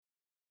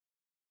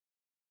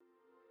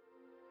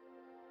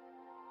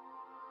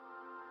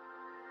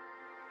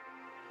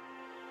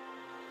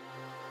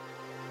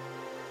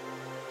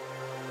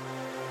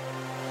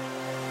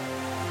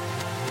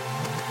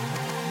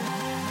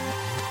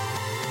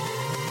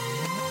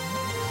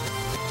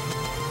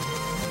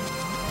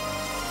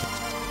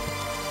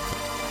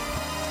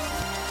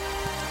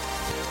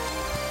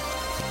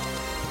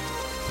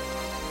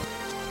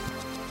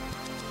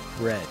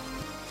bread.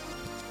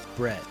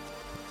 Bread.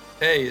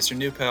 Hey, it's your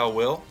new pal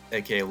Will,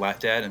 aka Lat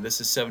Dad, and this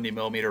is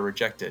 70mm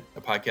Rejected,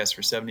 a podcast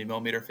for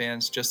 70mm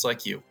fans just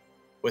like you.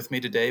 With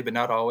me today, but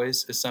not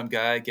always, is some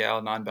guy,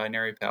 gal,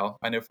 non-binary pal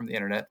I know from the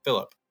internet,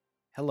 Philip,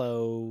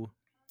 Hello.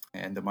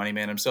 and the money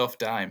man himself,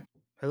 Dime,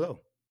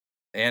 Hello.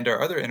 and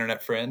our other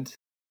internet friend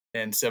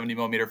and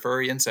 70mm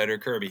furry insider,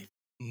 Kirby.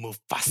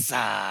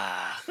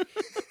 Mufasa!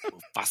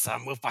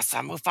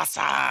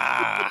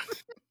 Mufasa!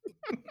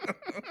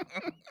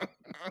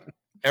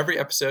 Every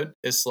episode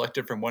is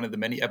selected from one of the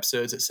many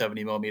episodes that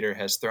 70mm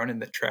has thrown in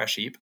the trash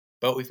heap,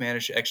 but we've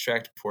managed to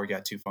extract before it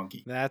got too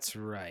funky. That's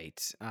right.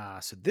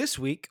 So this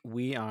week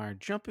we are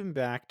jumping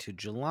back to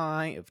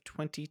July of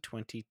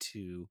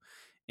 2022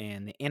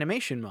 and the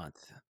animation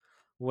month,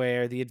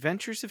 where The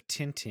Adventures of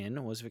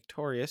Tintin was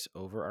victorious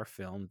over our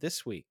film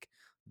this week,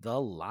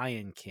 The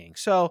Lion King.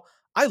 So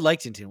I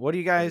like Tintin. What do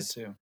you I did guys?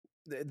 too.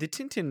 The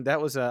Tintin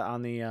that was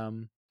on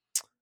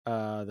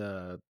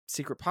the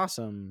Secret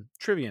Possum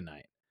trivia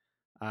night.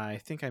 I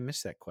think I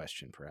missed that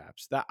question.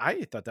 Perhaps that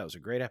I thought that was a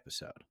great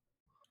episode.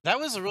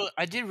 That was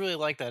I did really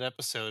like that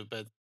episode,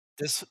 but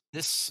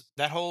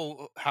that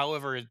whole,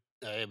 however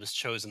it was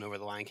chosen over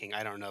The Lion King,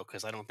 I don't know,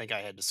 because I don't think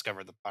I had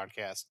discovered the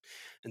podcast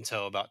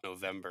until about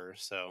November.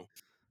 So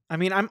I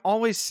mean, I'm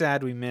always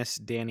sad we miss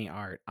Danny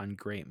Art on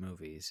great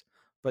movies,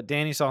 but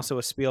Danny's also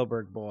a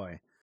Spielberg boy.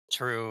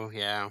 true,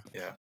 yeah.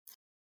 Yeah.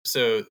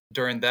 So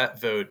during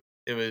that vote,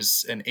 it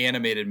was an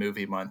animated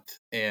movie month,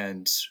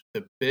 and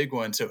the big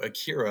one. So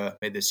Akira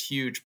made this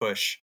huge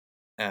push,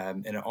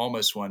 and it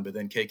almost won, but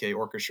then KK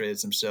orchestrated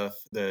some stuff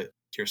that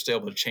you're still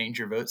able to change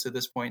your votes at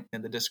this point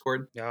in the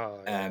Discord. Oh,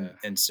 yeah.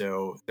 And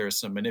so there's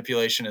some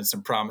manipulation and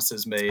some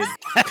promises made,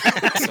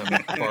 some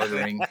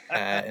bartering,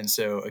 and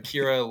so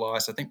Akira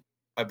lost.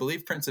 I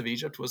believe Prince of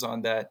Egypt was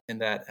on that in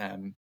that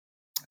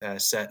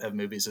set of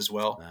movies as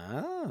well.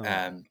 Oh.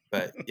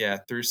 But yeah,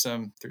 through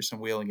some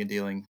wheeling and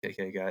dealing,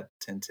 KK got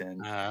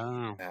 10-10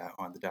 Oh.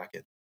 on the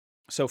docket.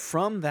 So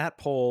from that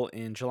poll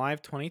in July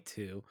of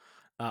 22,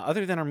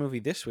 other than our movie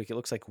this week, it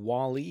looks like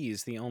Wall-E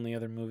is the only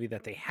other movie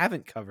that they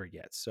haven't covered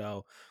yet.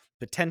 So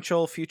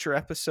potential future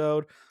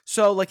episode.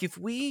 So like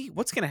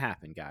what's going to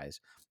happen,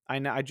 guys?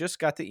 I just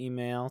got the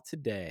email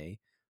today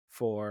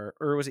or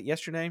was it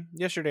yesterday?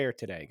 Yesterday or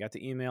today. Got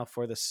the email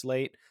for the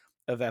slate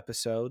of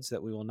episodes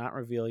that we will not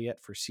reveal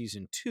yet for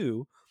season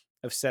 2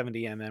 of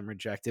 70mm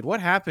Rejected. What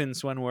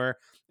happens when we're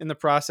in the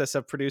process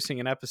of producing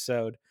an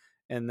episode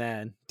and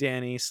then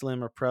Danny,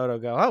 Slim, or Proto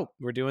go, "Oh,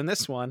 we're doing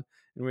this one,"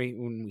 and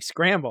when we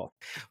scramble?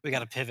 We got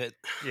to pivot.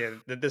 Yeah,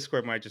 the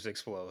Discord might just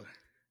explode.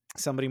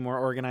 Somebody more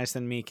organized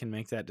than me can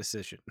make that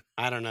decision.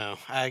 I don't know.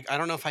 I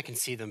don't know if I can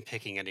see them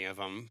picking any of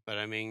them, but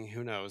I mean,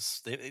 who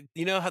knows?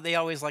 You know how they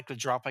always like to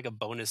drop like a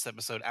bonus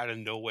episode out of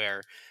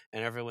nowhere,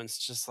 and everyone's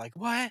just like,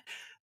 "What?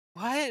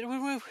 What? I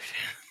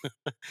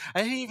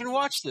didn't even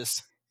watch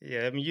this."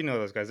 Yeah, I mean, you know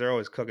those guys. They're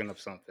always cooking up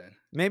something.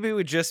 Maybe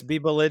we just be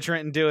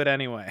belligerent and do it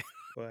anyway.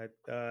 But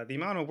the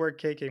amount of work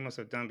KK must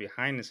have done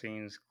behind the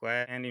scenes,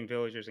 landing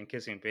villagers and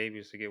kissing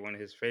babies to get one of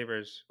his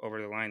favors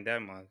over the line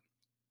that month.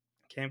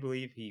 Can't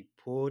believe he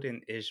pulled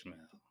an Ishmael.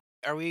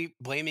 Are we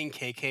blaming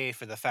KK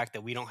for the fact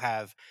that we don't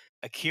have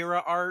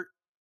Akira art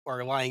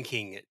or Lion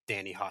King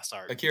Danny Haas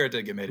art? Akira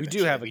did get made. We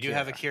do have We do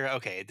have Akira.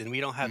 Okay, then we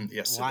don't have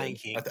yes, Lion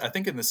King. I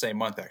think in the same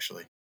month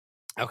actually.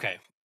 Okay,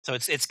 so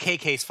it's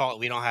KK's fault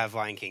we don't have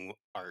Lion King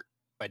art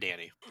by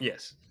Danny.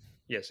 Yes,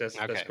 that's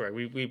Okay. correct.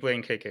 We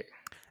blame KK.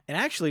 And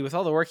actually, with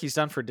all the work he's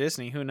done for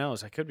Disney, who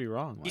knows? I could be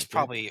wrong. He's like it.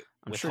 probably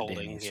I'm sure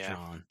withholding. Danny's Yeah.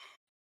 drawn.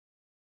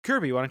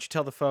 Kirby, why don't you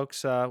tell the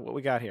folks what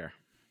we got here?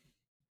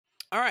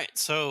 All right.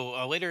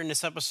 So later in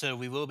this episode,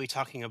 we will be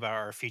talking about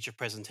our feature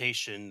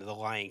presentation, The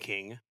Lion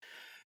King.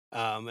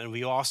 And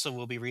we also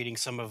will be reading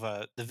some of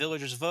the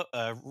villagers'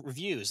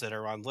 reviews that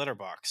are on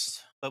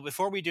Letterboxd. But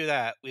before we do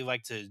that, we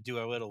like to do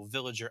a little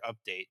villager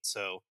update.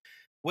 So,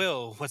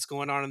 Will, what's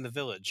going on in the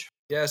village?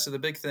 Yeah, so the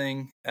big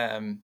thing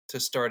to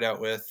start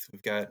out with,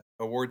 we've got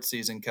award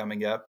season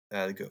coming up.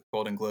 The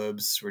Golden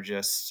Globes were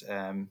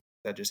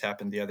that just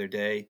happened the other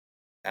day,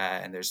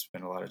 and there's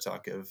been a lot of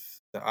talk of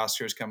the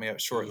Oscars coming up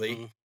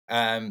shortly.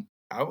 Mhm.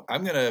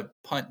 I'm gonna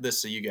punt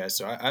this to you guys.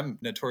 So I'm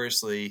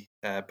notoriously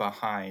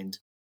behind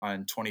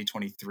on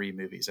 2023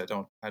 movies. I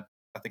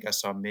think I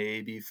saw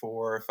maybe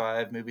 4 or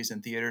 5 movies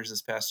in theaters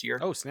this past year.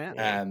 Oh, snap!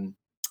 And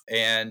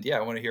yeah,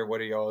 I want to hear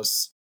what are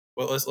y'all's.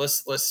 Well,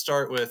 let's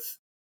start with.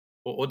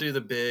 We'll do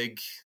the big.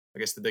 I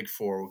guess the big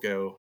 4. We'll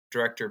go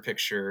director,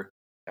 picture,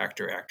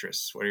 actor,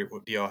 actress. What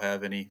do y'all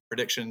have? Any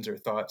predictions or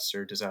thoughts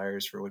or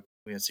desires for what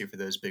we see for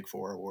those big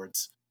 4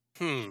 awards?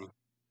 I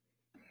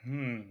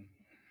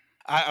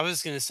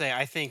was going to say,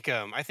 I think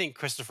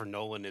Christopher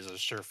Nolan is a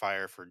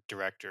surefire for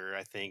director.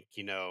 I think,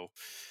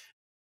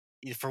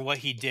 for what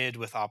he did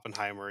with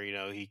Oppenheimer,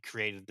 he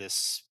created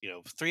this,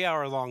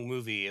 3-hour long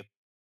movie.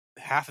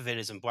 Half of it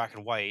is in black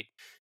and white.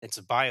 It's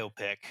a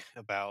biopic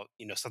about,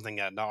 something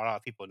that not a lot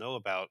of people know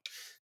about.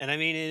 And I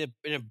mean,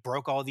 it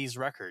broke all these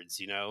records,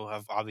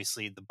 of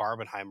obviously the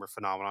Barbenheimer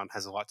phenomenon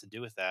has a lot to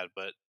do with that,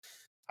 but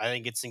I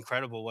think it's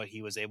incredible what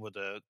he was able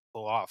to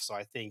pull off. So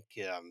I think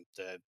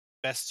the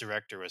best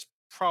director was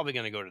probably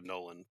going to go to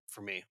Nolan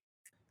for me.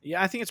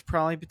 Yeah, I think it's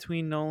probably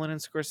between Nolan and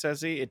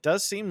Scorsese. It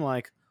does seem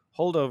like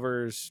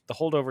the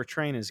holdover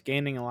train is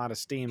gaining a lot of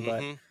steam,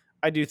 but hmm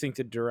I do think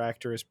the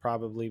director is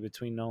probably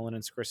between Nolan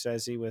and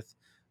Scorsese, with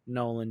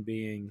Nolan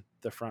being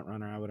the front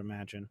runner, I would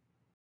imagine.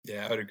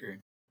 Yeah, I would agree.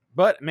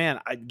 But man,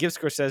 I give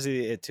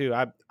Scorsese it too.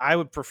 I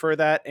would prefer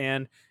that,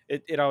 and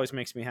it always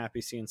makes me happy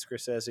seeing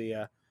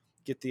Scorsese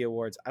get the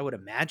awards. I would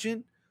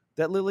imagine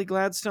that Lily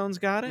Gladstone's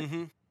got it.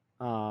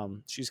 hmm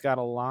She's got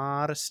a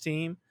lot of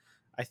steam.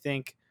 I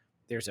think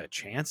there's a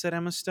chance that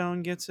Emma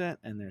Stone gets it,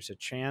 and there's a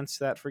chance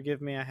that,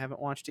 forgive me, I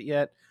haven't watched it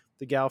yet,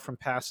 the gal from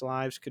Past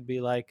Lives could be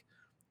like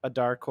a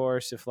dark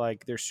horse if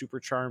like they're super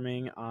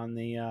charming on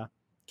the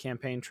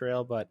campaign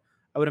trail. But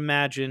I would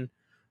imagine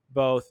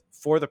both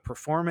for the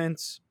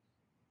performance,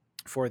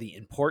 for the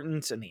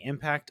importance and the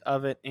impact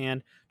of it,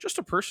 and just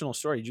a personal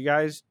story. Have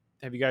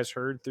you guys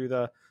heard through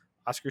the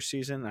Oscar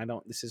season?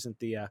 This isn't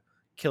the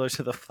Killers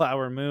of the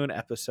Flower Moon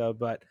episode,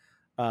 but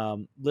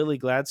Lily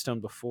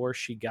Gladstone, before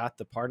she got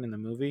the part in the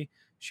movie,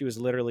 she was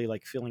literally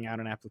like filling out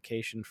an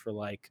application for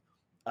like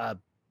a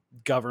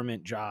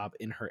government job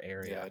in her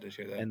area. Yeah, I did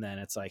hear that. And then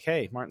it's like,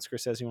 hey, Martin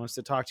Scorsese wants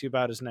to talk to you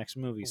about his next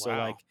movie. So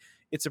Wow. like,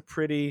 it's a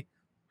pretty,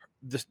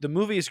 the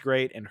movie is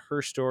great and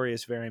her story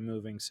is very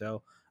moving.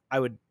 So I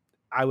would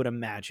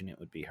imagine it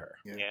would be her.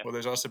 Yeah. Yeah. Well,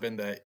 there's also been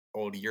that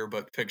old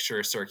yearbook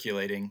picture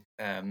circulating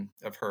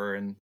of her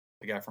and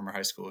the guy from her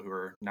high school who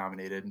were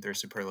nominated. Their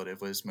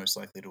superlative was most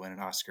likely to win an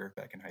Oscar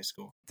back in high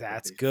school.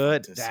 That's It'd be fun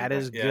good. to see That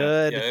is Yeah,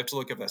 good. Yeah, I have to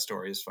look up that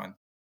story. It's fun.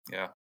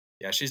 Yeah.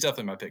 Yeah, she's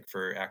definitely my pick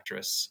for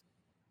actress.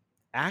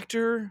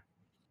 Actor,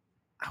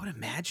 I would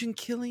imagine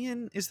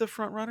Killian is the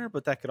front runner,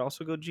 but that could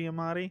also go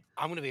Giamatti.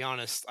 I'm going to be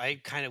honest.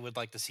 I kind of would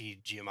like to see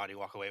Giamatti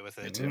walk away with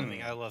it. too. I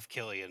mean, I love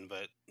Killian,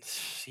 but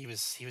he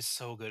was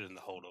so good in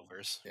the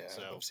holdovers. Yeah,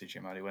 So I'd love to see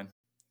Giamatti win.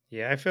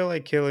 Yeah, I feel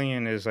like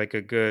Killian is like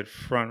a good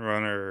front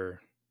runner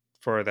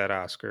for that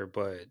Oscar,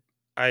 but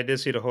I did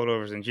see the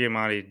holdovers, and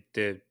Giamatti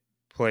did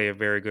play a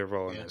very good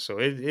role in Yeah. it. So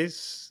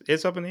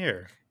it's up in the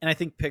air. And I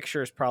think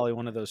Picture is probably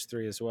one of those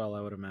three as well,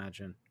 I would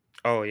imagine.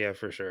 Oh yeah,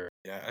 for sure.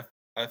 Yeah,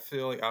 I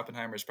feel like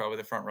Oppenheimer is probably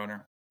the front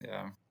runner.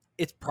 Yeah.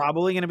 It's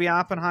probably going to be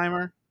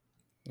Oppenheimer.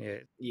 Yeah,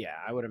 Yeah,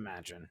 I would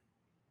imagine.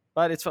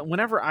 But it's fun.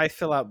 Whenever I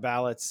fill out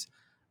ballots,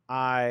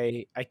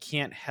 I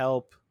can't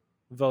help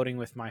voting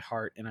with my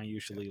heart, and I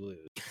usually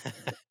lose.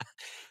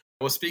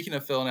 Well, speaking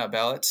of filling out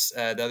ballots,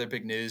 the other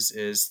big news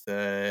is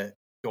the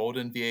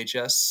Golden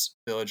VHS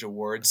Village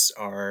Awards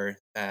are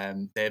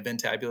they have been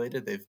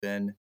tabulated. They've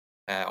been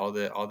all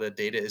the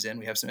data is in.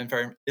 We have some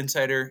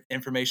insider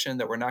information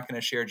that we're not going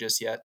to share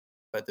just yet,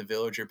 but the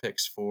Villager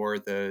picks for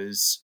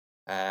those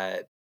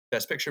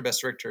Best Picture,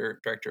 Best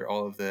Director,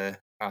 all of the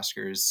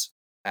Oscars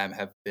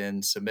have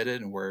been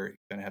submitted, and we're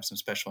going to have some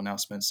special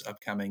announcements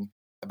upcoming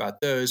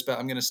about those, but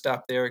I'm going to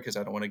stop there because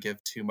I don't want to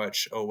give too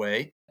much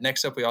away.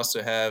 Next up, we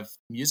also have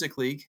Music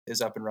League is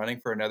up and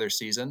running for another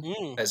season.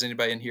 Is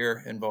anybody in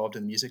here involved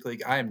in Music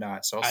League? I am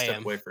not, so I'll I step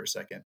am. away for a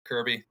second.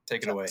 Kirby,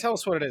 take it away. Tell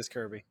us what it is,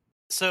 Kirby.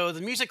 So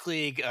the Music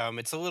League,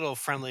 it's a little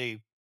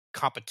friendly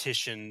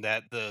competition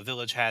that the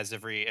Village has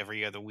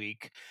every other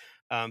week.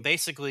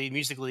 Basically,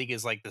 Music League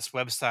is like this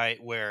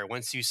website where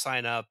once you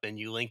sign up and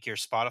you link your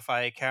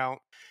Spotify account,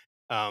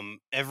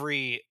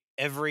 every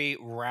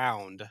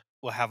round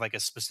will have like a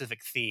specific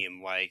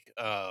theme, like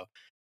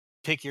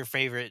pick your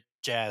favorite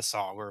jazz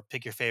song or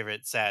pick your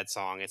favorite sad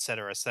song, et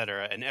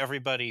cetera, and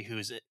everybody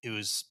who's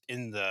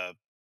in the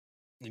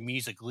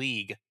Music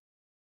League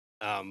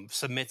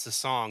submits a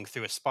song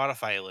through a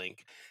Spotify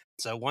link.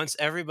 So once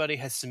everybody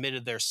has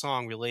submitted their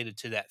song related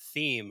to that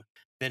theme,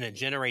 then it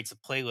generates a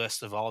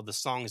playlist of all the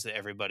songs that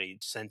everybody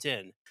sent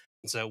in.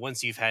 And so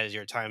once you've had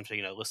your time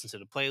to listen to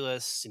the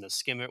playlist,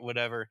 skim it,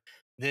 whatever,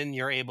 then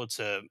you're able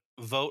to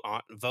vote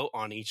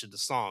on each of the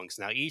songs.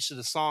 Now each of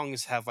the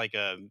songs have like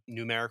a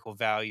numerical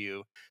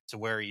value to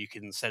where you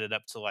can set it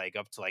up to like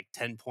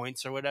 10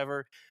 points or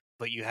whatever,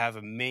 but you have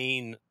a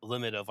main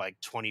limit of like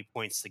 20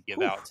 points to give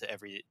Whew. out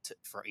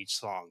for each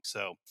song.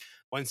 So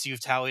once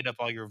you've tallied up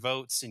all your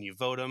votes and you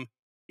vote them,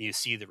 you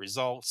see the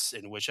results,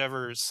 and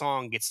whichever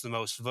song gets the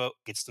most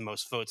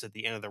votes at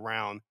the end of the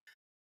round,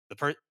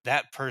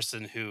 that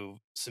person who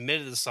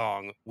submitted the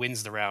song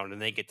wins the round,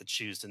 and they get to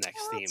choose the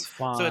next theme. That's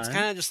fun. So it's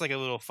kind of just like a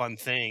little fun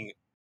thing,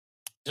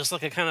 just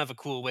like a kind of a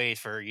cool way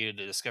for you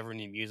to discover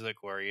new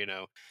music, or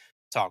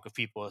talk with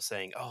people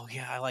saying, "Oh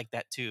yeah, I like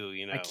that too."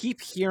 I keep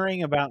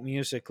hearing about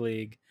Music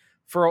League.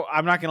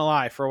 I'm not gonna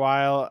lie, for a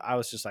while I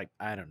was just like,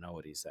 I don't know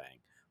what he's saying.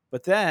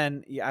 But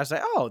then I was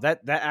like, oh, that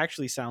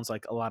actually sounds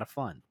like a lot of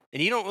fun.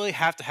 And you don't really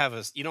have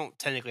to you don't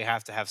technically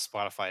have to have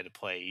Spotify to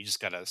play. You just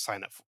gotta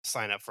sign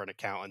up for an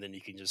account, and then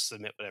you can just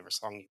submit whatever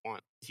song you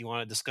want. If you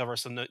want to discover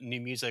some new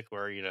music,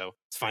 or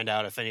find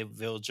out if any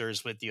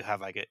villagers with you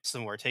have like a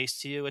similar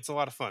taste to you, it's a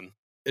lot of fun.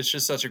 It's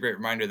just such a great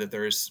reminder that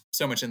there's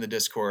so much in the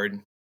Discord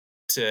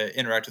to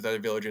interact with other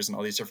villagers in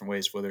all these different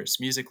ways, whether it's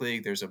Music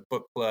League, there's a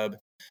book club,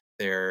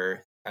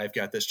 I've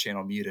got this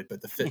channel muted,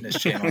 but the fitness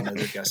channel, I know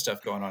they've got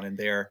stuff going on in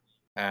there.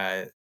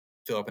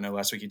 Philip, I know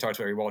last week you talked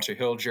about your Walter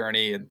Hill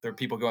journey, and there are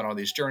people going on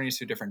these journeys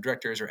through different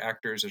directors or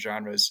actors or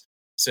genres.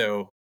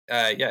 So,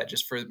 yeah,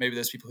 just for maybe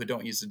those people who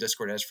don't use the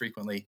Discord as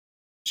frequently,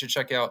 you should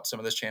check out some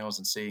of those channels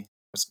and see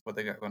what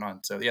they got going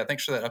on. So, yeah,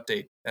 thanks for that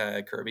update,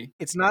 Kirby.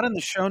 It's not in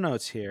the show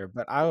notes here,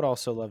 but I would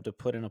also love to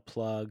put in a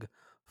plug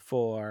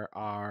for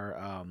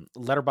our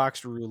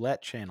Letterboxd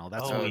Roulette channel.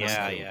 That's Oh, one of my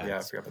yeah, Yeah, I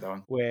favorites, forgot about that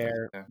one.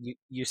 where Yeah.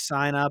 you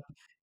sign up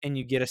and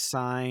you get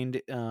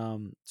assigned.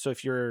 So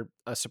if you're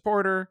a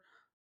supporter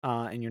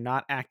and you're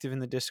not active in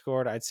the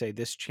Discord, I'd say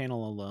this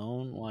channel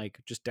alone, like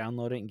just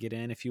download it and get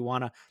in. If you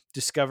want to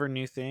discover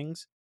new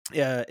things,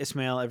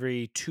 Ismail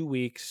every 2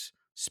 weeks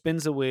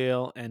spins the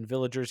wheel and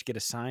villagers get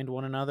assigned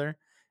one another,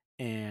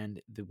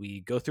 and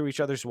we go through each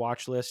other's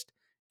watch list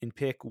and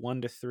pick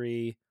 1 to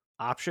 3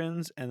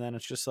 options, and then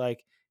it's just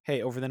like,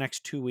 hey, over the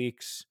next 2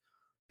 weeks,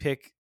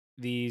 pick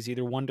these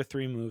either 1 to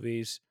 3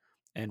 movies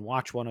and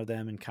watch one of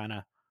them and kind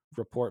of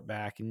report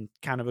back, and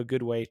kind of a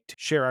good way to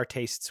share our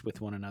tastes with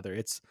one another.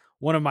 It's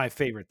one of my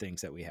favorite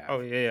things that we have.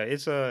 Oh yeah,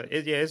 it's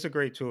a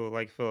great tool,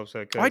 like Philip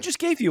said, Oh, I because just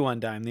gave you one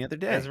dime the other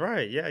that's day.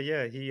 right.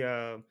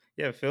 Yeah.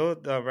 Phil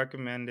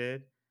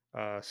recommended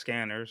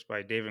Scanners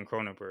by David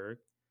Cronenberg,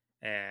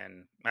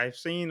 and I've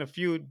seen a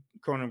few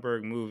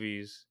Cronenberg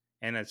movies,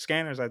 and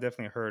Scanners I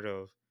definitely heard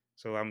of.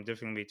 So I'm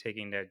definitely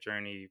taking that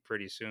journey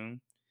pretty soon.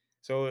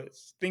 So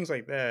it's things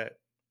like that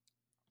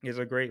is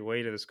a great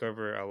way to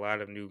discover a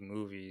lot of new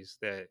movies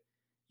that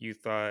you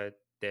thought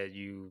that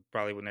you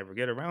probably would never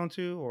get around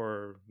to,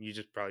 or you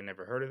just probably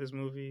never heard of this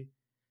movie.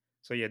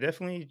 So yeah,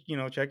 definitely,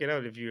 check it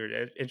out if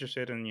you're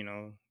interested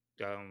in,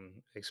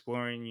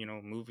 exploring,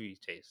 movie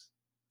taste.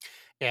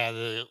 Yeah,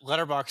 the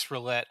Letterbox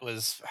Roulette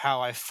was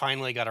how I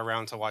finally got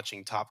around to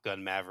watching Top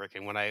Gun Maverick.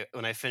 And when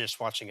I finished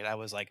watching it, I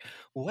was like,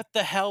 "What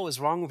the hell is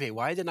wrong with me?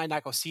 Why didn't I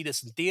not go see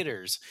this in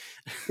theaters?"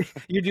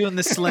 You're doing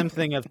the slim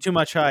thing of too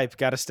much hype,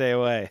 got to stay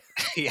away.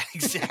 Yeah,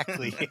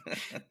 exactly.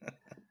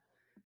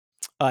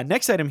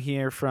 Next item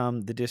here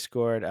from the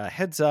Discord.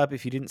 Heads up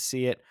if you didn't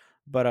see it,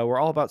 but we're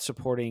all about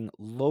supporting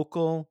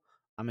local.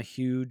 I'm a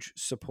huge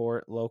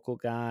support local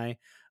guy.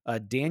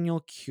 Daniel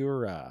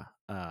Cura.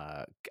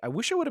 I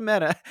wish I would have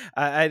met him.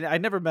 I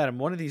never met him.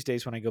 One of these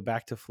days when I go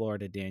back to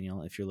Florida,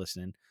 Daniel, if you're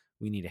listening,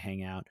 we need to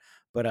hang out.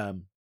 But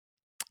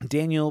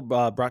Daniel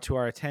brought to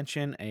our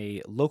attention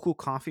a local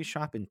coffee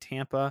shop in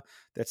Tampa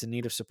that's in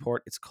need of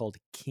support. It's called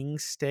King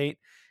State.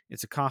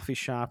 It's a coffee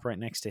shop right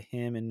next to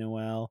him and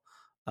Noel,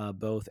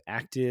 both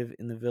active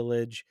in the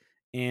village.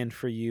 And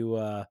for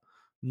you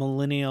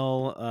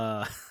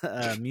millennial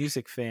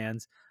music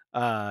fans,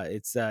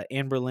 it's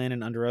Anberlin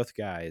and Under Oath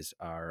guys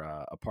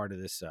are a part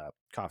of this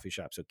coffee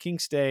shop. So King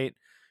State,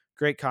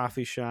 great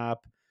coffee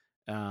shop.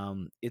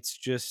 It's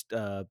just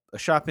a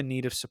shop in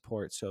need of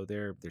support, so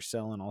they're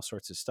selling all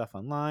sorts of stuff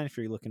online. If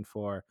you're looking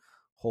for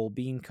whole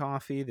bean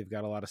coffee, they've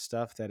got a lot of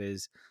stuff. That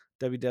is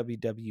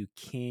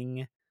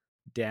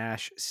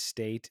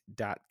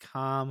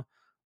www.king-state.com.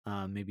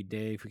 Maybe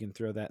Dave, we can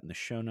throw that in the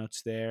show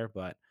notes there.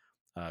 But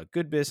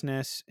good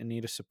business in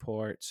need of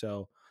support.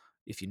 So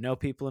if you know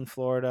people in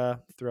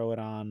Florida, throw it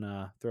on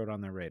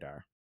their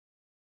radar.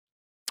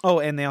 Oh,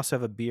 and they also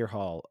have a beer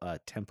hall,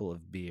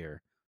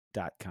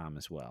 templeofbeer.com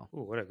as well.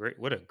 Ooh,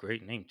 what a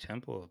great name,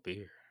 Temple of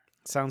Beer.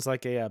 Sounds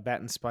like a Bat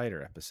and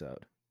Spider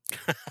episode.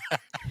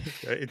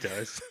 It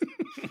does.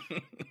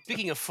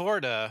 Speaking of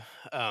Florida,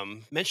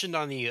 mentioned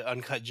on the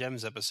Uncut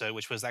Gems episode,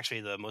 which was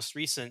actually the most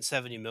recent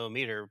 70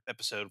 millimeter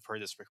episode for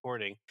this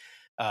recording,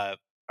 uh,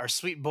 our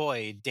sweet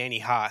boy Danny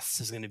Haas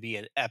is going to be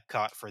at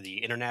Epcot for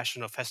the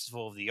International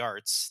Festival of the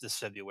Arts this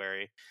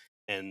February,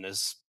 and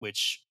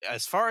which,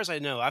 as far as I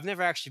know, I've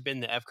never actually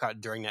been to Epcot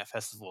during that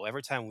festival.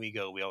 Every time we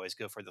go, we always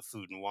go for the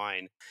food and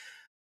wine.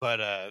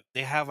 But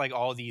they have like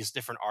all these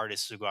different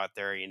artists who go out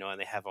there, and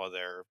they have all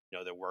their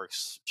their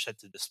works set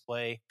to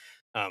display.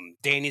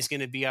 Danny's going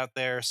to be out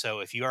there, so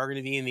if you are going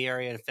to be in the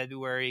area in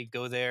February,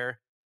 go there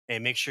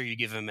and make sure you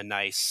give him a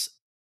nice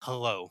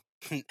hello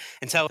and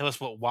tell us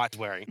what Watt's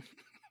wearing.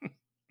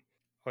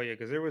 Oh yeah,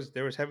 because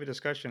there was heavy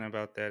discussion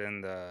about that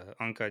in the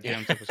Uncut Yeah.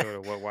 Gems episode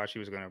of what watch he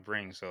was going to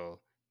bring. So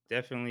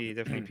definitely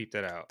peep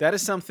that out. That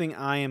is something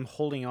I am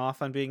holding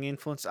off on being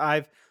influenced.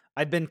 I've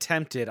been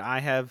tempted.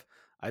 I've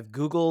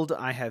Googled,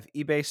 I have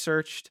eBay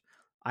searched.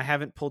 I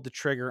haven't pulled the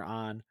trigger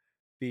on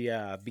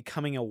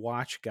becoming a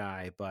watch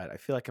guy, but I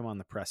feel like I'm on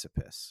the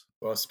precipice.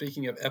 Well,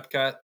 speaking of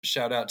Epcot,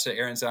 shout out to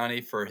Aaron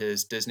Zani for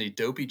his Disney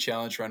Dopey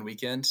Challenge Run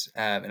weekend.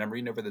 And I'm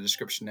reading over the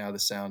description now.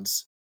 This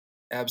sounds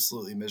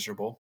absolutely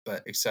miserable,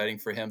 but exciting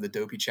for him. The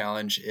Dopey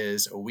Challenge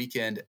is a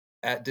weekend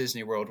at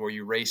Disney World where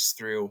you race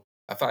through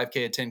a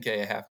 5K, a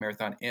 10K, a half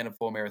marathon, and a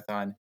full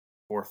marathon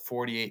for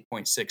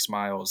 48.6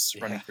 miles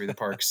running Yeah. through the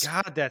parks.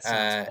 God, that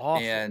sounds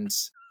awful. And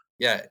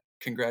yeah,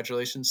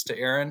 congratulations to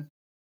Aaron.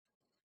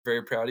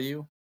 Very proud of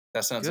you.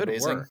 That sounds Good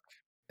amazing. work.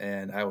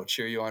 And I will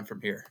cheer you on from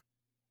here.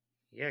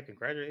 Yeah,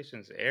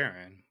 congratulations,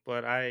 Aaron.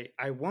 But I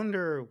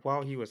wonder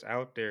while he was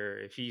out there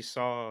if he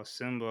saw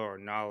Simba or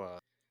Nala,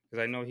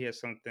 because I know he has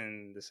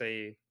something to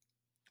say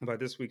about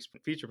this week's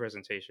feature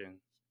presentation.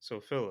 So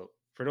Philip,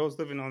 for those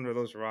living under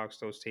those rocks,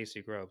 those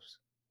tasty grubs,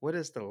 what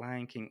is the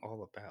Lion King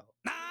all about?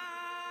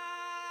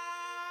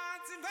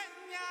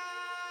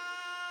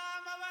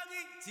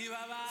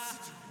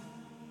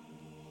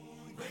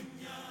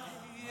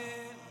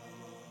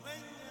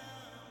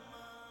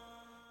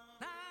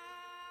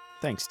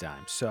 Thanks,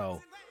 Dime.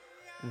 So,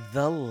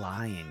 The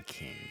Lion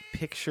King.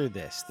 Picture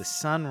this: the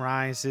sun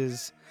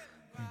rises,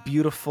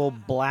 beautiful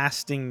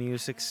blasting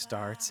music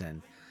starts,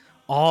 and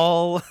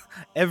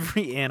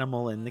every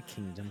animal in the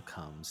kingdom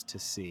comes to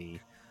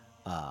see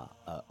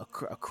a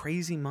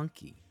crazy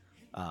monkey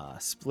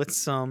split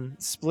some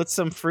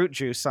fruit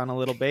juice on a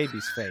little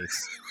baby's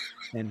face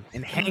and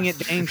hang it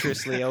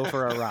dangerously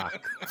over a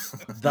rock.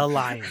 The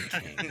Lion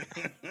King.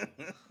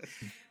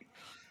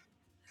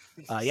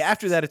 Yeah,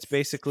 after that, it's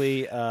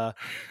basically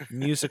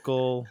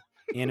musical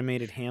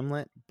animated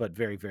Hamlet, but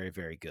very, very,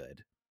 very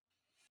good.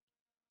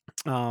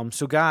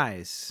 So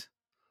guys,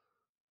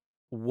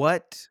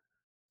 what?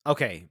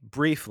 Okay,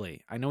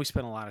 briefly, I know we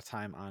spent a lot of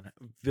time on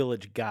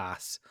Village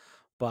Goss,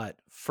 but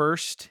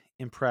first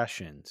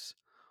impressions.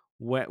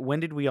 When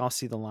did we all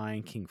see The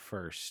Lion King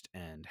first,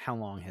 and how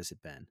long has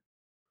it been?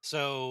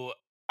 So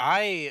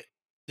I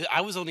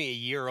I was only a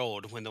year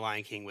old when The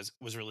Lion King was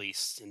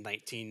released in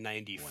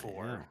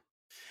 1994.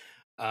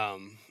 Wow.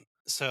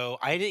 So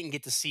I didn't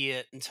get to see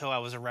it until I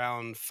was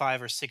around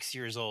 5 or 6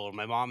 years old.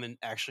 My mom and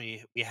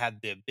actually we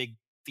had the big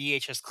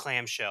VHS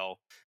clamshell,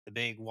 the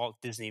big Walt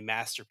Disney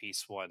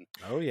masterpiece one.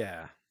 Oh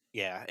yeah.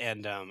 Yeah,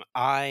 and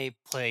I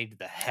played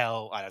the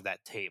hell out of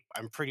that tape.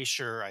 I'm pretty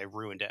sure I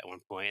ruined it at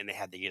one point, and they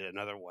had to get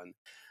another one.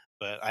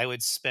 But I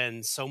would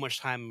spend so much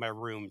time in my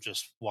room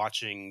just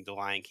watching The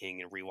Lion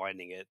King and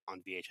rewinding it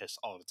on VHS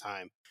all the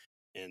time,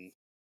 and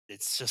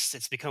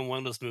it's become one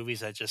of those movies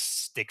that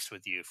just sticks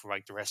with you for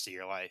like the rest of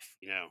your life.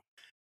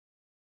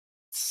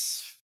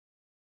 It's,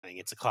 I think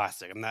it's a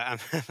classic. I'm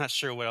not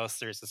sure what else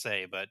there is to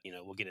say, but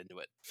we'll get into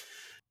it.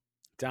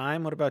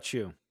 Dime, what about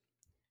you?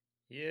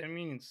 Yeah, I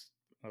mean, it's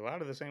a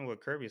lot of the same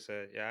what Kirby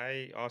said. Yeah,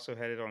 I also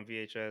had it on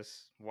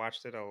VHS,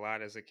 watched it a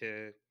lot as a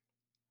kid.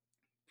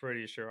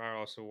 Pretty sure I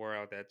also wore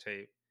out that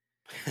tape.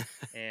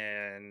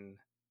 And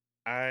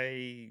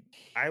I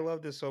I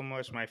loved it so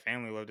much, my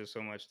family loved it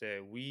so much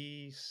that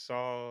we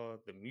saw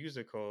the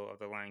musical of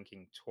The Lion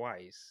King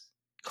twice.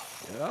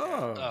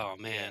 Oh. Oh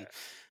man.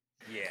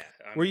 Yeah,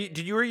 I Were you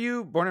mean, were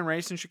you born and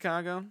raised in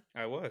Chicago?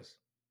 I was.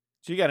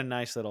 So you got a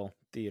nice little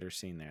theater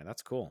scene there.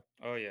 That's cool.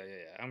 Oh yeah.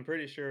 I'm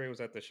pretty sure it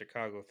was at the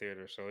Chicago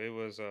theater, so it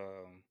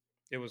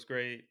was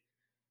great.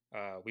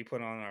 We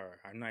put on our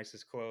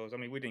nicest clothes. I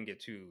mean, we didn't get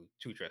too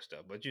dressed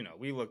up, but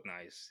we looked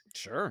nice.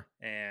 Sure.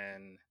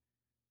 And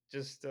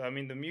just I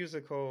mean, the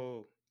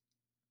musical,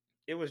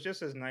 it was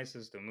just as nice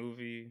as the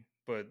movie,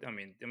 but I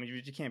mean,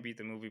 you can't beat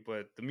the movie,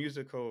 but the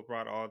musical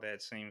brought all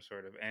that same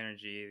sort of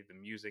energy, the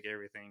music,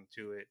 everything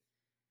to it.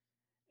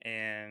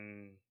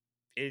 And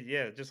it,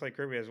 yeah, just like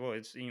Kirby as well,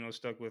 it's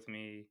stuck with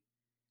me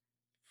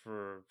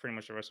for pretty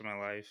much the rest of my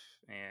life,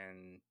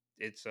 and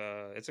it's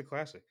a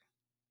classic.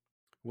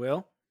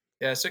 Will?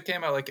 Yeah, so it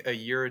came out like a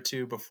year or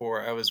two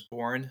before I was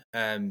born.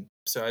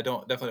 So I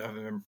don't definitely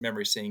have a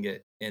memory seeing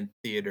it in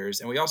theaters.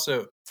 And we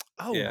also,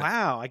 Oh yeah,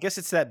 wow! I guess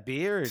it's that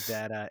beard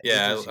that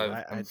yeah, ages you.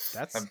 I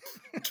that's I'm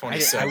I would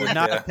 27.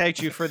 not Yeah, have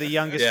pegged you for the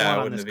youngest yeah, I one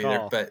on wouldn't this have either.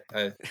 call. But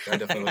I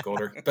definitely look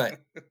older. But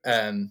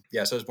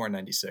yeah, so I was born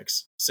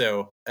 '96.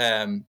 So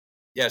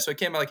yeah, so it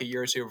came out like a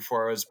year or two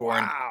before I was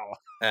born. Wow.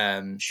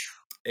 Um,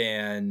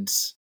 and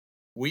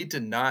we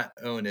did not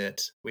own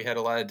it. We had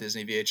a lot of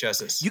Disney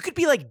VHSs. You could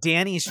be like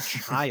Danny's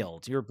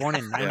child. You were born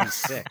in Yeah.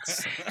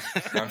 '96.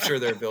 I'm sure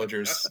there are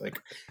villagers like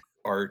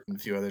Art and a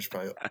few others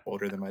probably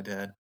older than my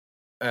dad.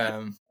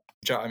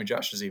 I mean,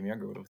 Josh is even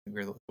younger.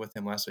 We were with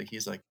him last week.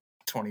 He's like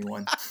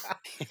 21.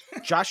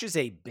 Josh is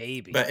a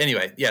baby. But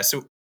anyway, yeah.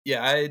 So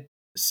yeah, I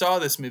saw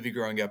this movie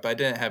growing up. I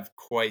didn't have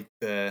quite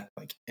the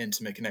like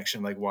intimate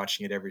connection, like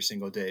watching it every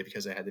single day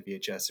because I had the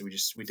VHS. So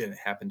we didn't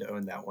happen to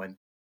own that one.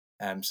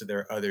 So there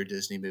are other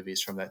Disney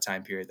movies from that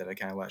time period that I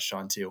kind of latched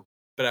onto.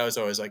 But I was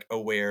always like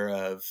aware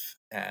of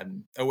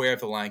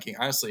the Lion King.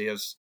 Honestly, I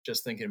was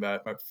just thinking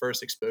about my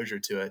first exposure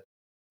to it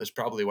was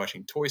probably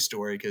watching Toy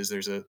Story because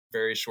there's a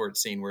very short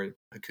scene where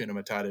Hakuna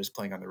Matata is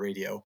playing on the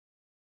radio.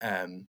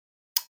 Um,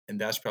 and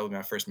that's probably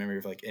my first memory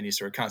of like any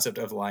sort of concept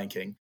of Lion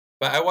King.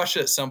 But I watched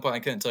it at some point. I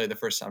couldn't tell you the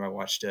first time I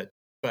watched it,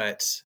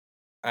 but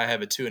I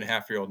have a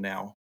 2.5-year-old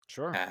now,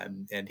 Sure.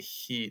 and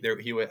he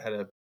had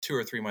a 2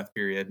 or 3 month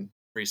period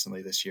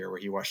recently this year where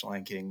he watched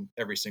Lion King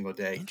every single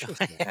day.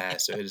 Interesting.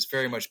 So it is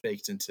very much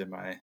baked into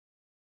my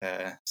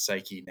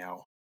psyche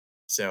now.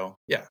 So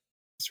yeah,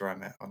 that's where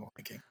I'm at on Lion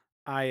King.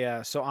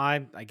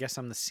 I guess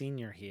I'm the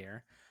senior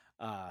here.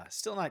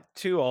 Still not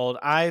too old.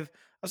 I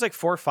was like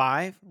 4 or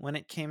 5 when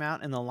it came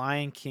out, and The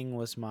Lion King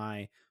was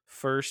my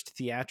first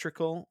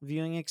theatrical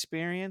viewing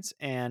experience.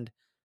 And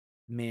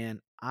man,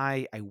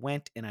 I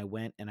went and I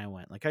went and I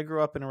went. Like I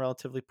grew up in a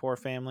relatively poor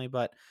family,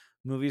 but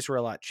movies were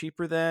a lot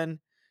cheaper then,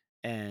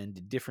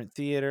 and different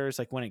theaters.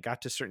 Like when it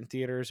got to certain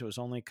theaters, it was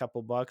only a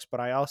couple bucks.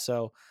 But I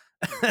also,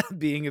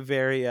 being a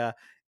very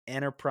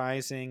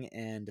enterprising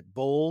and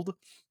bold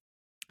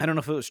I don't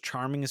know if it was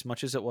charming as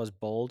much as it was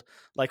bold.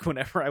 Like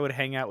whenever I would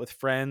hang out with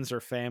friends or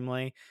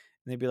family,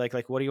 and they'd be like,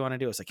 "What do you want to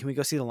do?" It's like, "Can we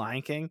go see The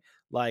Lion King?"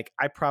 Like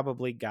I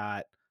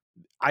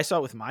saw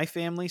it with my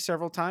family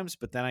several times,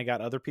 but then I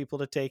got other people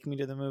to take me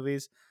to the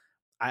movies.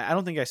 I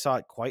don't think I saw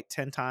it quite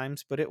 10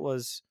 times, but it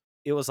was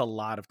a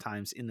lot of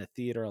times in the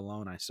theater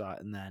alone I saw it.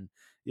 And then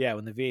yeah,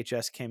 when the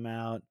VHS came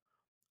out,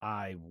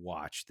 I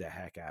watched the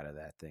heck out of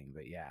that thing.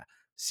 But yeah,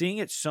 seeing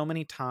it so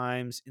many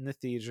times in the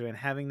theater and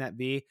having that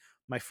be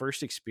my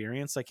first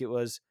experience, like it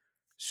was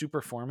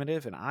super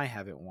formative, and I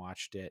haven't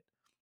watched it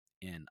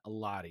in a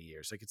lot of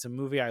years. Like it's a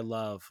movie I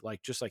love,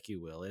 like just like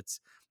you will. It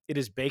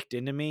is baked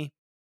into me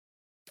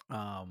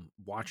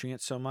watching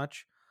it so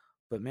much.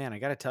 But man, I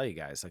got to tell you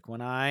guys, like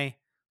when I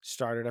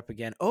started up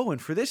again. Oh,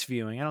 and for this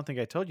viewing, I don't think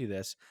I told you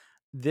this.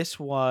 This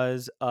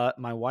was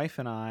my wife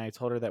and I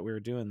told her that we were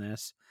doing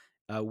this.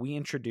 We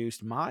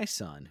introduced my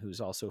son,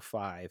 who's also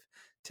 5,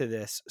 to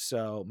this.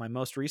 So my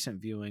most recent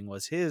viewing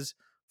was his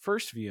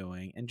first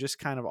viewing, and just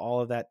kind of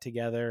all of that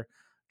together,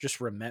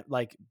 just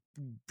like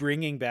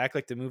bringing back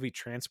like the movie,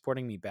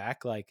 transporting me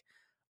back. Like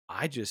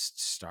I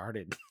just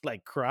started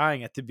like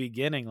crying at the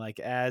beginning, like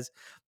as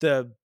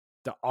the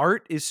the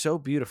art is so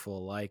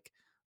beautiful, like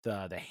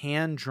the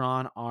hand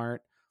drawn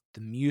art,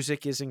 the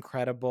music is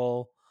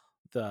incredible,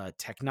 the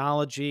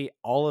technology,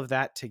 all of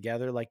that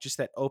together, like just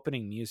that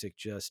opening music,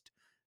 just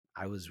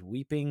I was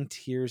weeping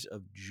tears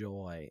of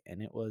joy,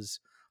 and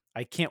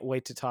I can't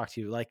wait to talk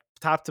to you, like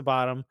top to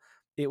bottom.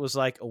 It was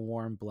like a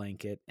warm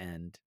blanket,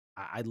 and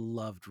I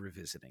loved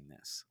revisiting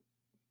this.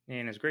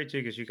 And it's great too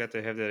because you got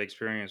to have that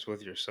experience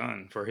with your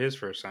son for his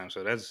first time.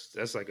 So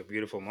that's like a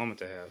beautiful moment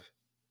to have.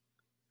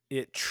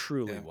 It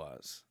truly Yeah.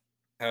 was.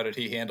 How did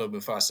he handle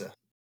Mufasa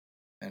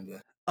and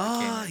the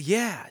king?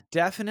 Yeah,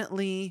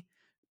 definitely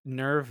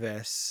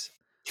nervous,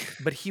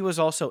 but he was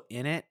also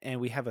in it, and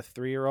we have a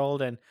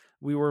 3-year-old, and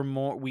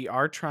we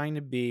are trying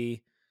to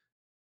be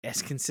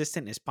as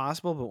consistent as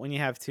possible, but when you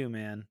have 2,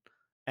 man,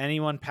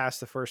 anyone past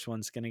the first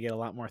one's gonna get a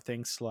lot more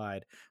things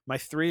slide. My Yeah.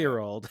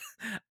 3-year-old,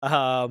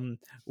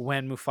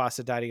 when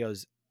Mufasa died, he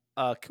goes,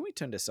 can we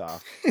turn this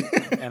off?"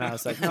 And I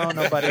was like, "No,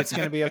 no, buddy, it's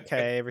gonna be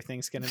okay.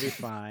 Everything's gonna be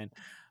fine."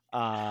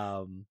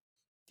 Um,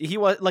 he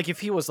was like, if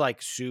he was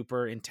like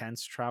super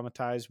intense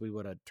traumatized, we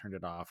would have turned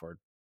it off or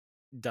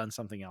done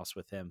something else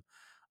with him.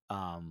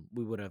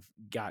 We would have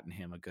gotten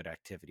him a good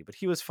activity, but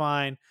he was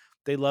fine.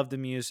 They loved the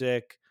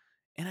music.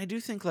 And I do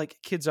think like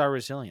kids are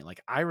resilient.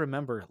 Like I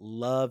remember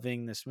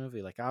loving this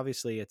movie. Like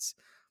obviously it's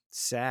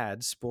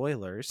sad,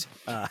 spoilers,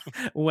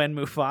 when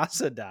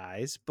Mufasa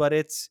dies, but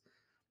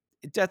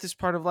death is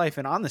part of life.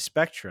 And on the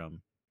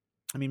spectrum,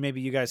 I mean,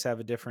 maybe you guys have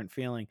a different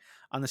feeling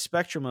on the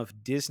spectrum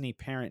of Disney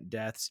parent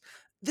deaths.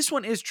 This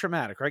one is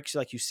traumatic, right? Because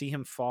like you see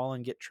him fall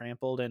and get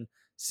trampled, and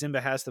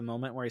Simba has the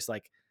moment where he's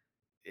like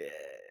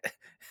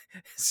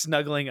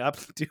snuggling up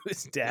to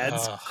his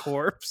dad's Ugh,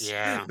 corpse,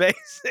 yeah.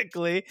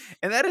 basically,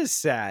 and that is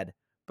sad.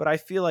 But I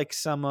feel like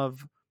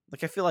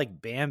I feel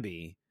like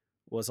Bambi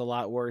was a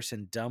lot worse,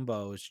 and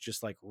Dumbo is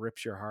just like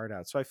rips your heart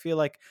out. So I feel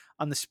like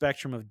on the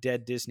spectrum of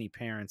dead Disney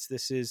parents,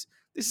 this is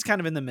kind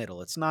of in the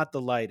middle. It's not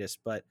the lightest,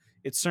 but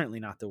it's certainly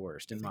not the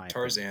worst, I in think my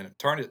opinion.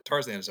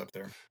 Tarzan is up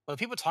there. Well,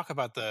 people talk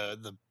about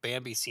the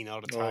Bambi scene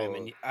all the time, Oh,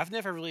 and I've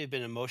never really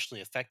been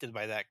emotionally affected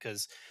by that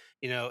because,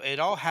 it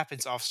all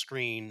happens off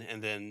screen,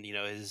 and then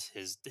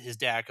his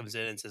dad comes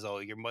in and says, "Oh,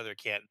 your mother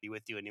can't be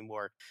with you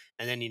anymore,"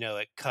 and then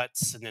it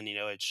cuts, and then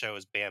it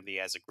shows Bambi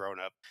as a grown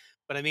up.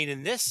 But I mean,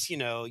 in this,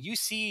 you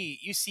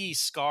see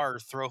Scar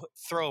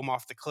throw him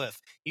off the cliff.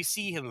 You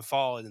see him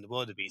fall in the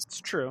wildebeest.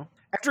 It's true.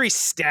 After he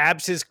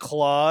stabs his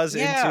claws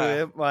into Yeah,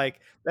 him, like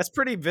that's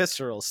pretty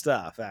visceral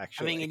stuff, I mean,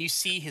 actually. and you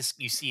see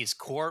his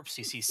corpse.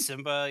 You see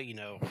Simba.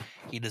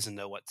 He doesn't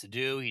know what to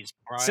do. He's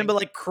Simba crying.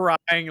 like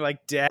crying,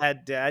 like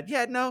 "Dad, Dad."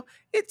 Yeah, no,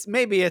 it's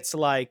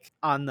like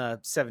on the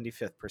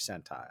 75th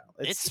percentile.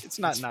 It's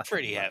not It's nothing,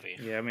 pretty but heavy.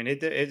 yeah. I mean, it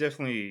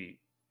definitely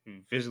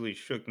visually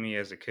shook me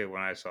as a kid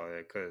when I saw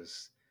it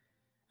because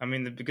I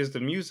mean, because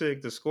the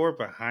music, the score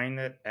behind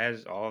it,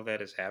 as all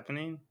that is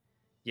happening,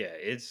 yeah,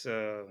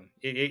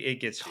 it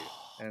gets you,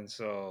 and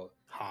so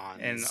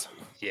and Hans.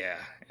 yeah,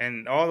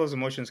 and all those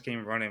emotions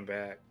came running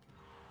back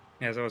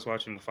as I was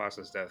watching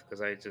Mufasa's death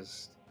because I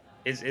just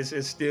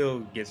it still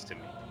gets to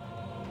me.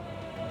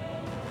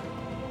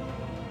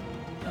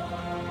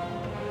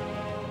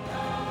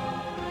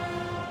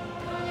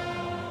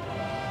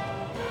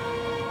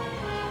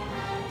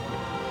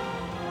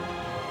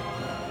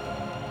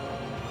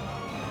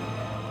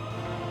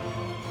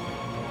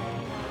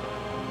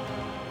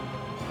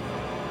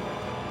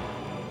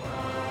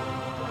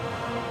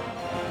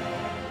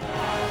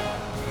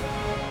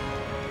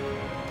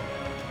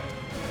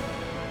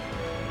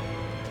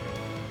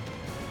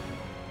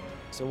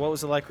 so what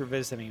was it like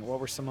revisiting? What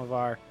were some of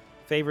our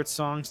favorite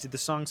songs? Did the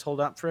songs hold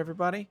up for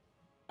everybody?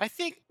 I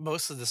think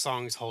most of the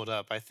songs hold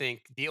up. I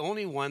think the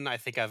only one I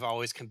think I've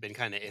always been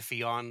kind of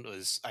iffy on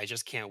was "I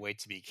Just Can't Wait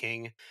to Be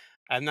King."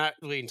 I'm not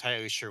really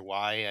entirely sure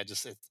why.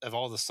 Of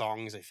all the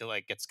songs, I feel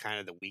like it's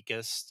kind of the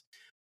weakest.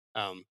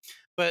 Um,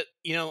 but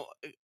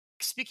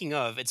speaking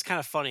of, it's kind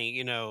of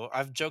funny,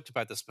 I've joked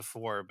about this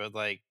before, but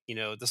like,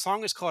 the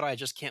song is called I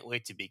Just Can't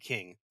Wait to Be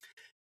King.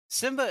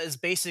 Simba is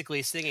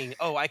basically singing,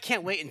 "Oh, I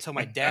can't wait until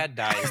my dad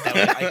dies. That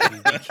way I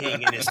can be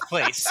king in his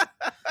place."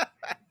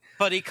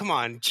 Buddy, come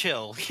on,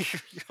 chill.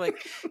 You're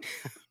like,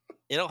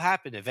 it'll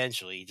happen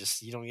eventually.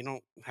 Just you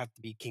don't have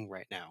to be king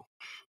right now.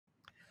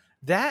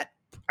 That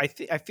I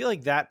feel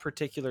like that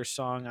particular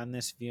song on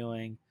this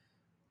viewing,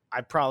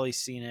 I've probably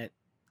seen it.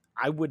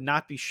 I would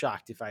not be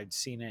shocked if I'd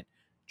seen it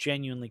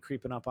genuinely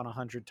creeping up on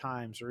 100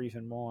 times or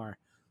even more.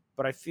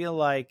 But I feel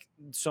like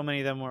so many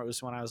of them were, it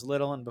was when I was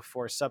little and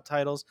before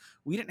subtitles.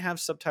 We didn't have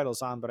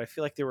subtitles on, but I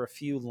feel like there were a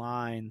few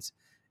lines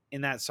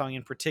in that song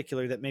in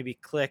particular that maybe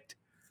clicked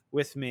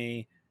with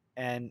me.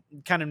 And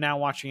kind of now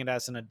watching it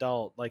as an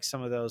adult, like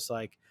some of those,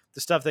 like the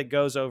stuff that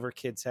goes over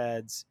kids'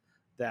 heads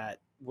that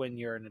when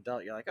you're an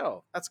adult, you're like,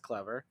 oh, that's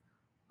clever.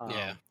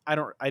 Yeah.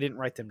 I didn't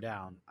write them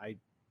down. I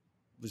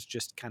was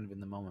just kind of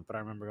in the moment, but I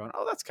remember going,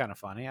 oh, that's kind of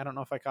funny. I don't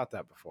know if I caught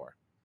that before.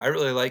 I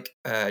really like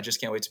I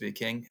Just Can't Wait to Be a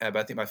King, but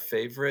I think my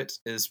favorite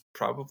is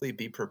probably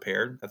Be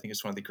Prepared. I think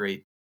it's one of the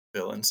great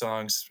villain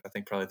songs. I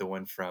think probably the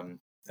one from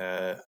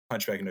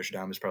Hunchback of Notre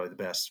Dame is probably the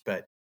best,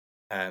 but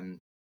I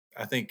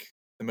think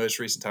the most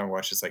recent time I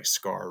watched is like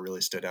Scar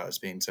really stood out as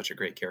being such a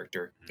great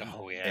character.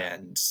 Oh yeah.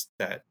 And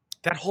that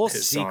whole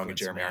his sequence, song and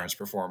Jeremy man. Irons'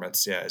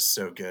 performance, is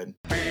so good.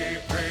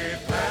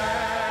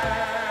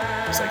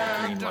 It's like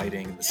green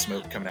lighting and the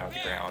smoke coming out of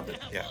the ground.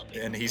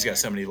 And he's got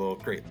so many little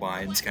great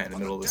lines kind of in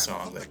the middle of the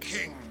song. Like,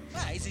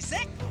 Is he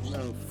sick?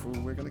 No,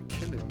 fool, we're gonna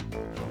kill him.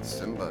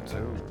 Simba,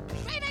 too.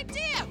 Great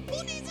idea!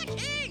 Who needs a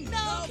king?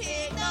 No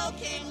king, no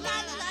king,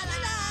 la la la la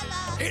la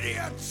la.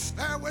 Idiots!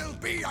 There will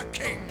be a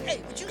king!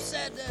 Hey, but you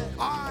said,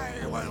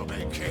 I will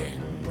be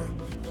king.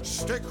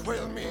 Stick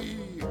with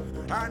me,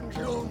 and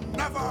you'll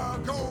never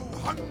go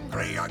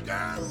hungry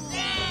again.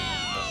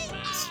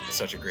 it's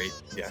such a great,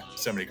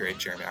 so many great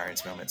Jeremy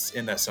Irons moments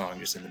in that song,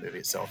 just in the movie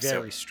itself.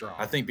 Very strong.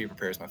 I think Be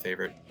Prepared is my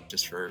favorite,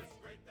 just for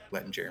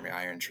letting Jeremy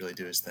Irons really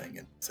do his thing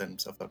and set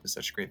himself up as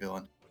such a great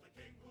villain.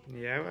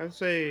 Yeah, I would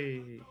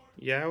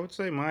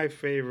say my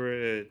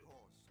favorite.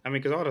 I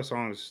mean, because all the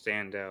songs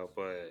stand out,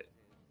 but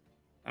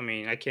I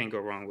mean, I can't go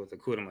wrong with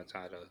Hakuna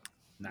Matata.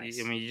 Nice.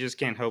 I mean, you just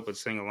can't help but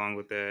sing along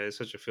with that. It's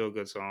such a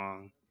feel-good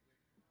song.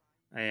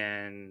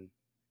 And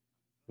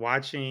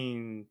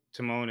watching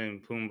Timon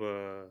and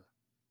Pumbaa,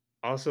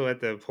 also at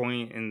the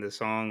point in the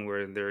song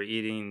where they're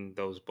eating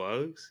those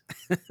bugs,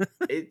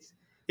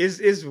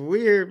 it's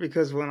weird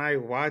because when I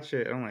watch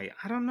it, I'm like,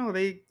 I don't know,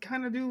 they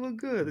kind of do look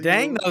good.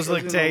 Dang, those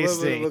look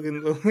tasty.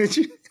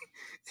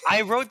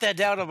 I wrote that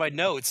down on my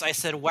notes. I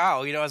said,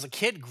 "Wow, as a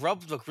kid,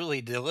 grubs look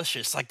really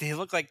delicious. Like they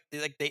look like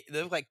they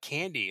look like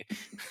candy."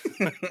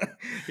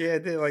 Yeah,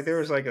 there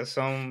was like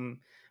some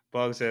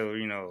bugs that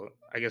were,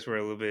 I guess were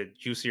a little bit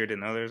juicier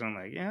than others. I'm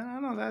like, yeah, I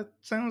don't know, that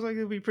sounds like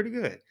it'd be pretty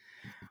good.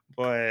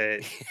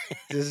 But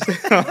just,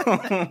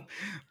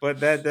 but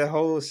the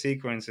whole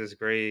sequence is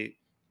great,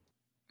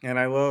 and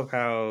I love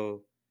how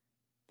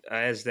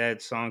as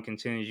that song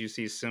continues, you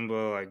see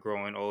Simba like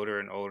growing older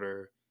and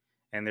older,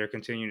 and they're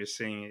continuing to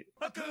sing it.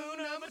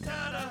 Hakuna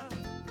Matata,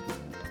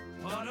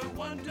 what a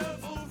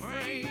wonderful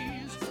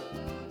phrase.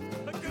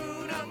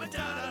 Hakuna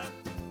Matata,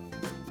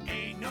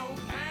 ain't no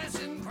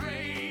passing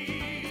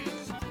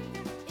craze.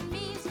 It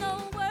means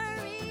no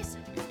worries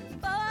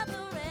for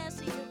the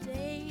rest of your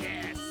days.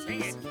 Yeah,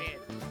 sing it, kid.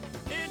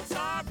 It's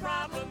our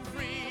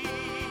problem-free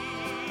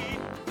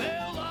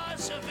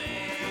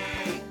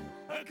philosophy.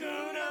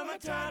 Hakuna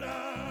Matata.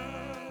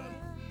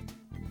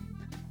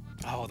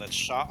 Oh, that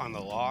shot on the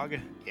log.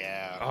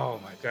 Yeah. Oh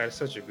my god, it's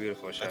such a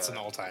beautiful shot. That's an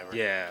all-timer.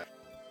 Yeah,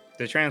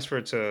 the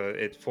transfer to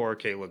it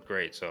 4K looked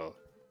great. So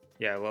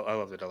yeah, I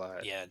loved it a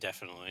lot. Yeah,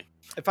 definitely.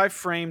 If I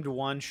framed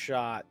one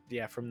shot,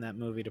 from that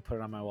movie to put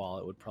it on my wall,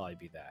 it would probably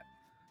be that.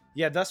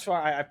 Yeah, thus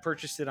far I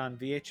purchased it on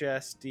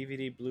VHS,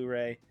 DVD,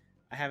 Blu-ray.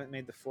 I haven't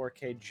made the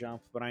 4K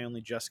jump, but I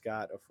only just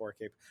got a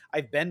 4K.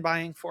 I've been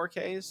buying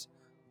 4Ks,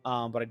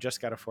 but I just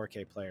got a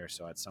 4K player,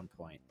 so at some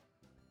point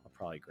I'll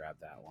probably grab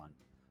that one.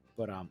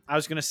 But I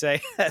was gonna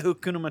say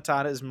Hakuna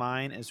Matata is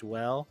mine as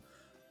well.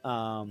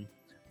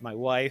 My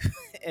wife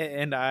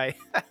and I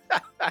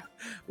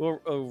will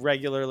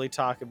regularly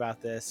talk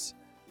about this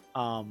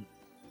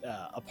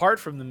apart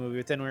from the movie,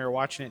 but then we were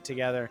watching it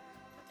together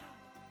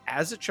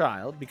as a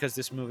child because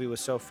this movie was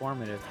so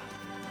formative.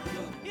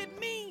 It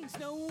means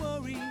no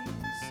worries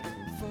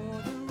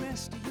for the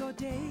rest of your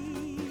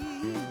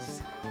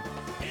days.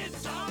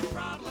 It's our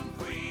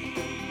problem-free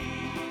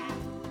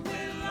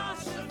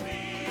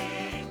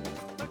philosophy.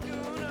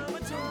 Hakuna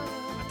Matata.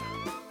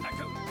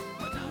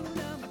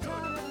 Hakuna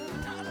Matata.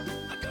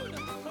 Hakuna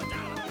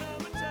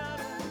Matata.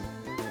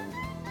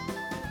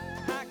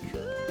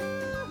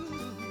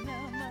 Hakuna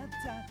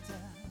Matata.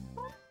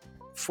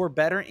 For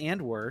better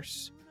and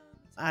worse,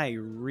 I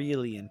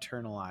really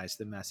internalized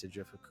the message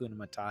of Hakuna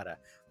Matata.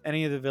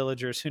 Any of the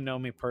villagers who know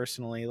me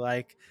personally,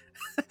 like,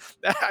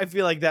 I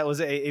feel like that was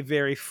a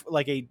very,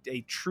 like,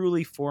 a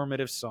truly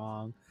formative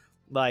song.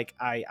 Like,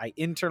 I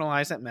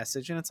internalized that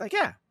message, and it's like,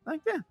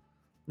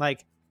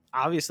 like,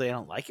 obviously I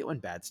don't like it when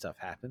bad stuff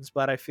happens,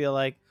 but I feel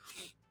like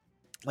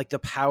the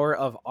power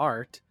of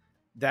art,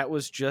 that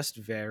was just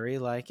very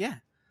like, yeah,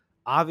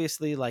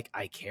 obviously, like,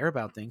 I care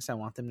about things. I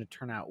want them to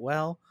turn out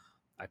well.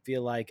 I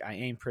feel like I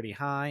aim pretty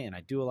high and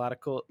I do a lot of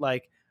cool,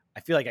 like, I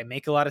feel like I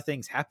make a lot of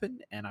things happen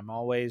and I'm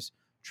always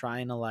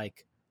trying to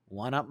like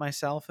one up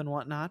myself and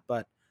whatnot.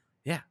 But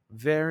yeah,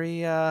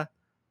 very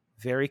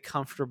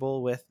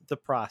comfortable with the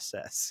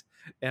process.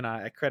 And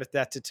I credit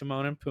that to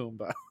Timon and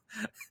Pumbaa.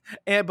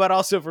 But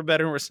also for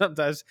better or worse,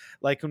 sometimes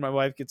like when my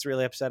wife gets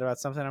really upset about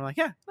something, I'm like,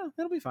 yeah, no,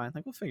 it'll be fine.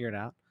 Like we'll figure it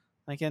out.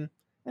 Like in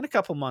a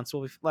couple months,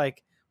 we'll be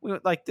like,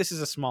 this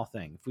is a small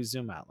thing. If we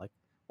zoom out, like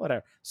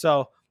whatever.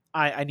 So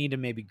I need to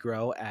maybe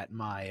grow at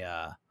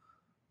my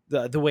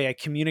the way I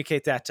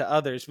communicate that to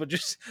others. But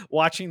just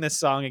watching this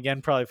song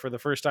again, probably for the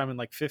first time in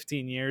like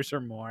 15 years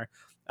or more,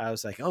 I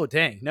was like, oh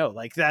dang, no,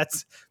 like that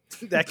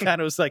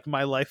kind of was like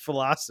my life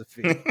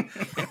philosophy.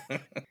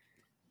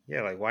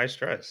 Yeah, like why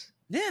stress?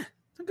 Yeah,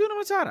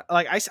 Hakuna Matata.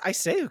 Like I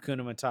say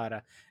Hakuna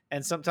Matata,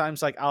 and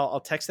sometimes like I'll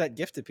text that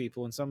gift to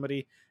people, and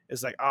somebody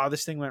is like, "Oh,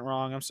 this thing went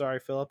wrong. I'm sorry,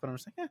 Philip," and I'm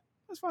just like, "Yeah,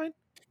 that's fine,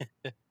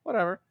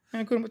 whatever."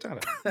 Hakuna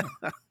Matata.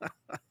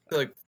 I feel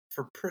like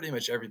for pretty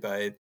much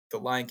everybody, The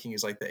Lion King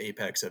is like the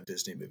apex of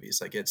Disney movies.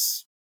 Like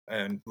it's,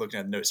 and looking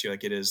at the notes here,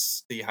 like it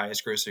is the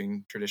highest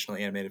grossing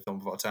traditionally animated film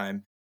of all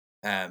time.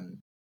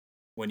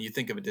 When you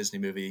think of a Disney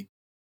movie,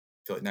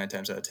 I feel like 9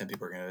 times out of 10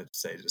 people are going to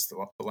say just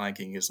the Lion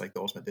King is like the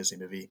ultimate Disney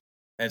movie.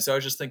 And so I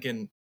was just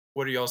thinking,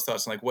 what are y'all's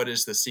thoughts on like what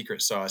is the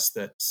secret sauce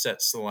that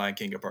sets the Lion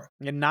King apart?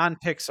 And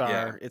non-Pixar,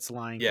 Yeah. it's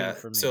Lion Yeah.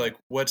 King for me. So like,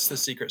 what's the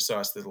secret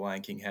sauce that the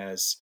Lion King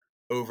has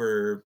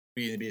over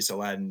Beauty and the Beast,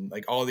 Aladdin,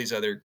 like all these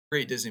other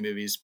great Disney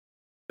movies?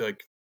 I feel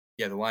like,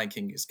 yeah, the Lion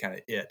King is kind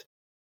of it.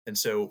 And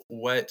so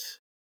what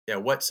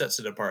sets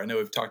it apart? I know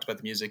we've talked about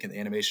the music and the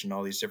animation and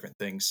all these different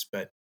things,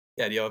 but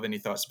yeah, do y'all have any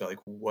thoughts about like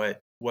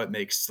what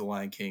makes the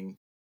Lion King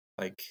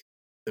like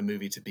the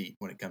movie to beat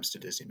when it comes to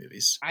Disney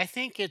movies? I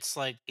think it's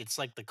like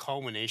the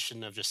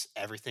culmination of just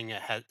everything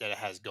that it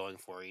has going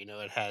for it. You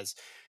know, it has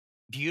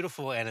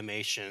beautiful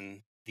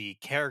animation. The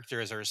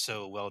characters are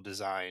so well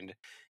designed.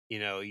 You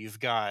know, you've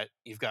got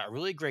a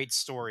really great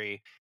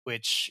story,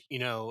 which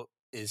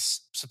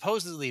is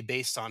supposedly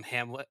based on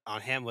Hamlet.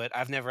 On Hamlet,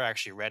 I've never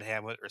actually read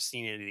Hamlet or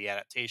seen any of the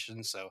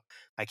adaptations, so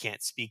I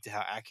can't speak to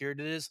how accurate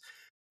it is.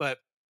 But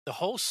the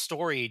whole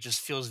story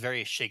just feels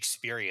very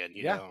Shakespearean.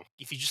 You Yeah. know,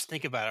 if you just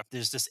think about it,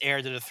 there's this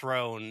heir to the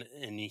throne,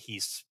 and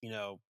his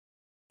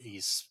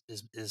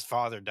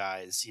father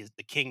dies,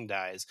 the king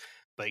dies,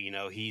 but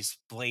he's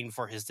blamed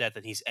for his death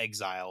and he's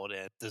exiled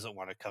and doesn't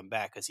want to come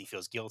back because he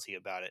feels guilty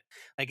about it.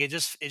 Like it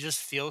just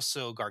feels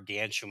so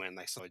gargantuan,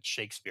 like something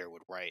Shakespeare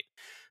would write.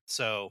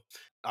 So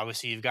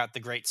obviously you've got the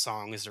great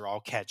songs, they're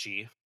all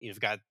catchy. You've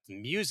got the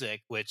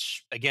music,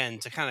 which again,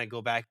 to kind of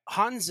go back,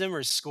 Hans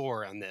Zimmer's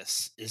score on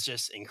this is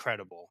just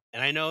incredible.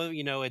 And I know,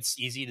 it's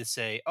easy to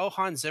say, oh,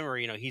 Hans Zimmer,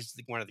 he's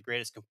one of the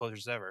greatest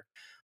composers ever,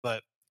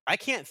 but I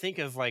can't think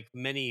of like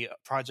many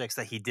projects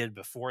that he did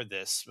before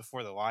this,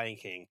 before The Lion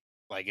King.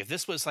 Like if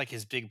this was like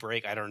his big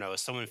break, I don't know.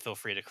 Someone feel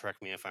free to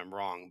correct me if I'm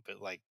wrong,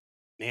 but like,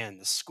 man,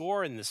 the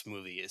score in this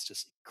movie is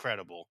just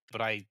incredible.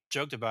 But I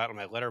joked about it on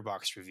my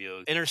Letterboxd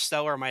review.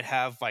 Interstellar might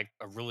have like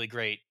a really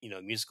great,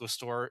 musical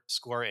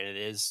score, and it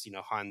is,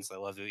 Hans, I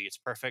love you, it's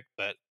perfect.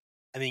 But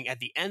I mean, at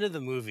the end of the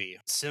movie,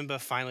 Simba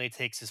finally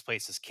takes his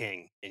place as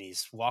king, and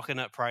he's walking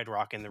up Pride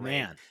Rock in the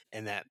rain, Man,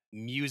 and that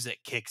music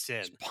kicks in.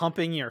 it's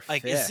pumping your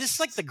Like, is this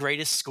like the fists.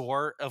 greatest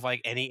score of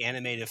like any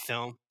animated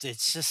film?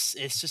 It's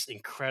just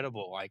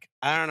incredible. Like,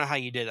 I don't know how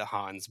you did it,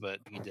 Hans, but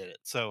you did it.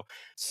 So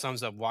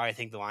sums up why I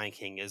think The Lion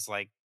King is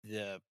like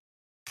the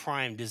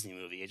prime Disney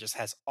movie. It just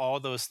has all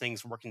those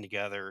things working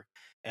together.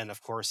 And of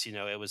course,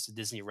 it was the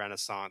Disney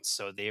Renaissance,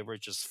 so they were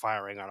just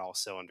firing on all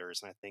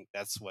cylinders. And I think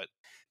that's what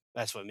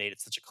made it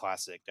such a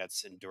classic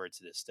that's endured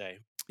to this day.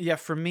 Yeah,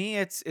 for me,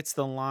 it's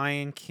the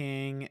Lion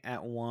King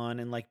at 1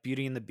 and like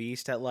Beauty and the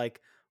Beast at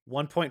like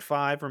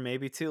 1.5 or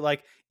maybe 2.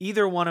 Like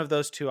either one of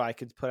those two I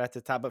could put at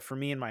the top, but for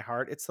me in my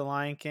heart, it's the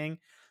Lion King.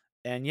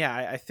 And yeah,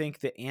 I think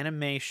the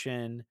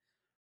animation,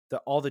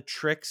 all the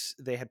tricks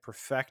they had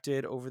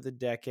perfected over the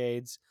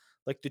decades,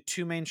 like the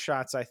two main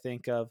shots I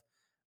think of,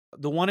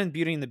 the one in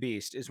Beauty and the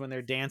Beast is when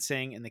they're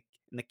dancing and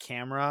the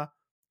camera,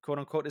 quote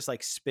unquote, is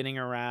like spinning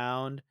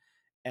around.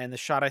 And the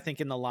shot I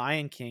think in The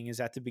Lion King is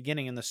at the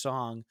beginning in the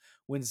song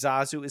when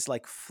Zazu is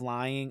like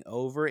flying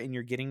over and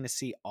you're getting to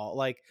see all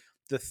like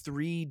the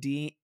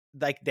 3D,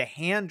 like the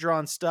hand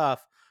drawn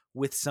stuff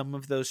with some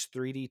of those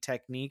 3D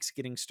techniques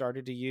getting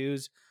started to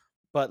use,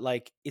 but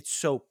like it's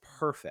so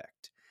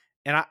perfect.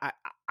 And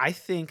I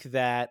think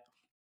that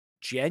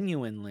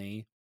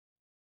genuinely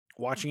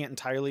watching it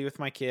entirely with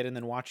my kid and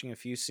then watching a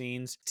few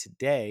scenes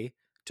today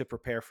to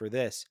prepare for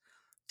this,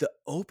 the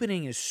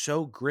opening is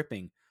so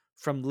gripping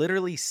from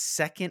literally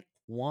second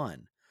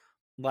one.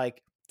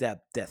 Like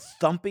that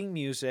thumping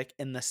music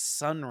and the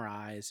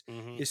sunrise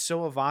Hmm. is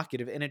so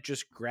evocative and it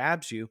just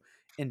grabs you.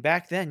 And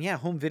back then, yeah,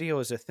 home video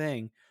is a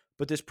thing,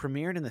 but this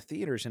premiered in the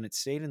theaters and it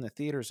stayed in the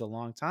theaters a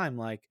long time.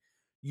 Like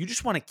you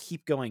just want to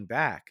keep going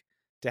back.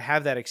 to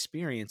have that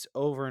experience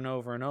over and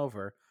over and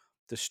over.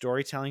 The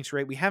storytelling's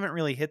great. We haven't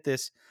really hit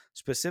this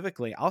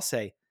specifically. I'll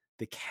say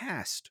the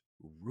cast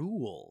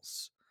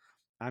rules.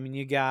 I mean,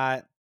 you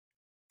got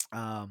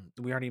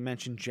we already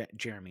mentioned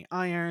Jeremy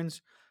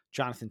Irons,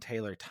 Jonathan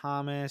Taylor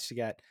Thomas. You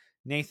got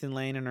Nathan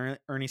Lane and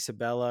Ernie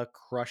Sabella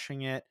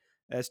crushing it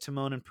as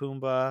Timon and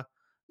Pumbaa.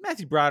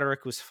 Matthew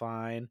Broderick was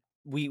fine.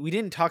 We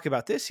didn't talk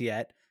about this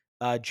yet.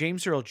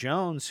 James Earl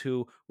Jones,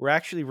 who we're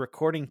actually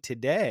recording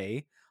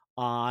today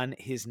on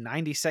his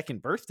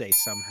 92nd birthday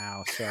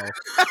somehow. So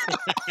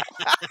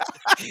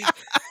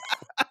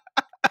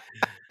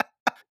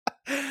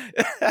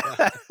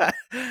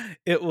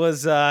it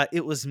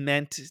was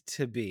meant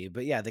to be.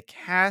 But yeah, the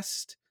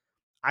cast,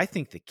 I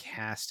think the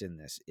cast in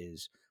this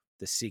is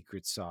the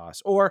secret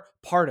sauce, or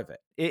part of it.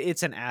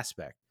 It's an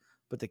aspect,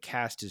 but the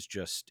cast is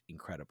just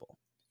incredible.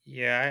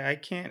 Yeah, I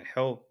can't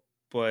help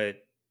but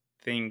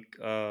think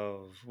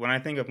of when I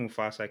think of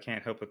Mufasa, I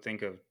can't help but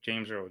think of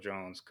James Earl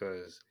Jones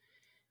because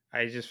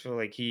I just feel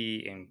like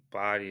he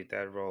embodied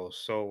that role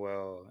so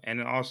well. And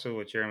then also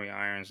with Jeremy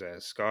Irons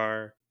as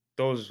Scar,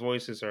 those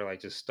voices are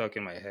like just stuck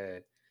in my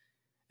head.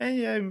 And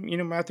yeah,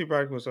 Matthew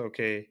Broderick was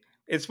okay.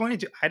 It's funny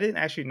too, I didn't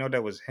actually know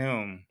that was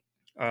him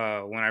when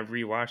I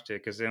rewatched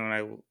it because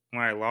then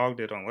when I logged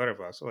it on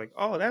Letterboxd, I was like,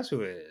 oh, that's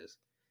who it is.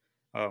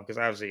 Because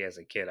obviously as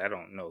a kid, I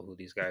don't know who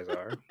these guys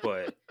are,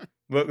 but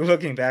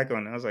looking back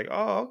on it, I was like,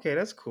 oh, okay,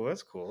 that's cool.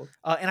 That's cool.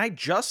 And I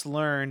just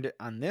learned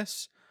on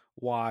this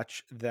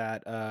watch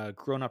that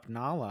Grown Up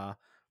Nala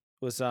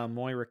was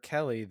Moira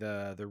Kelly,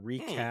 the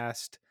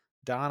recast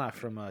Donna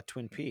from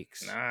Twin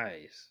Peaks.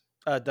 Nice.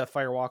 The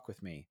Fire Walk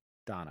with Me,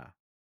 Donna,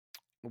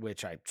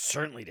 which I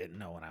certainly didn't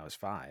know when I was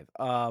 5.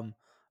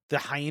 The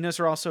hyenas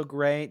are also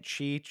great.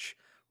 Cheech,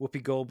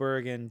 Whoopi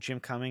Goldberg, and Jim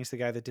Cummings, the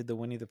guy that did the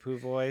Winnie the Pooh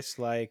voice,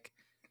 like,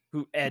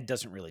 who Ed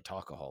doesn't really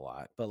talk a whole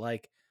lot, but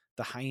like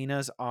the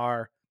hyenas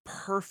are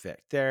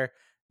perfect.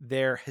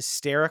 They're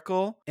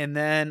hysterical, and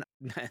then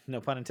no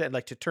pun intended,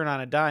 like to turn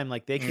on a dime,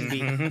 like they can be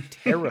Mhm.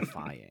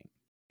 terrifying.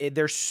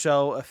 They're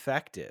so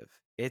effective.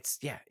 It's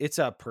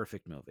a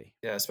perfect movie.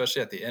 Yeah,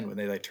 especially at the end when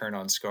they like turn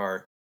on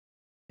Scar,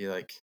 he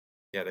like,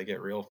 yeah, they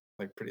get real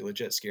like pretty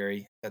legit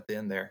scary at the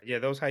end there. Yeah,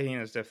 those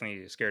hyenas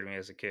definitely scared me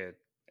as a kid.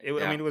 I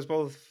Yeah. mean, it was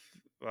both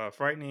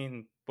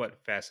frightening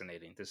but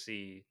fascinating to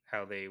see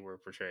how they were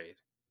portrayed.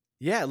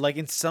 Yeah, like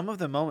in some of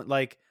the moment,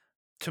 like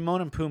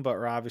Timon and Pumbaa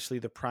are obviously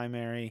the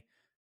primary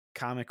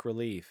comic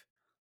relief,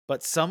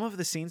 but some of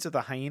the scenes of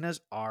the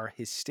hyenas are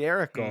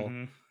hysterical,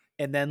 Mhm.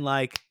 and then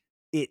like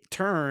it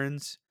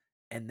turns,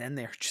 and then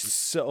they're just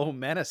so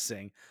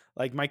menacing.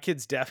 Like my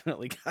kids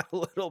definitely got a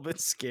little bit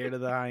scared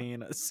of the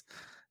hyenas,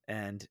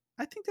 and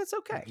I think that's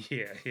okay.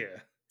 Yeah,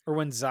 yeah. Or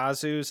when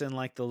Zazu's in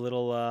like the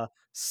little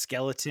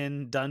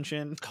skeleton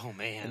dungeon Oh and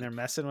man. they're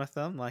messing with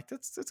them, like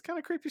that's kind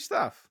of creepy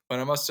stuff. But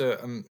I'm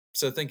also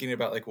so thinking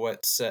about like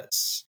what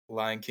sets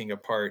Lion King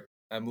apart.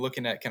 I'm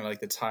looking at kind of like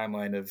the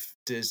timeline of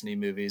Disney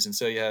movies, and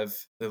so you have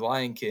the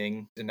Lion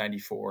King in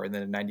 '94, and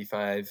then in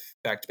 '95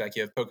 back to back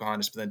you have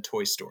Pocahontas, but then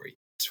Toy Story.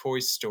 Toy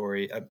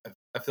Story.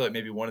 I feel like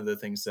maybe one of the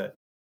things that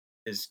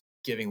is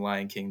giving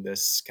Lion King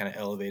this kind of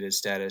elevated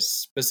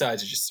status,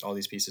 besides just all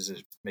these pieces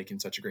of making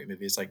such a great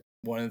movie, it's like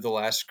one of the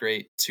last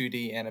great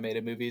 2D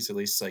animated movies, at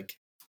least like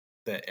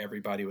that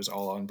everybody was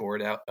all on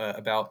board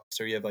about.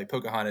 So you have like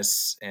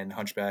Pocahontas and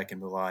Hunchback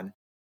and Mulan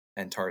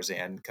and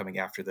Tarzan coming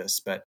after this.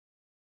 But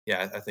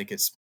yeah, I think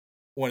it's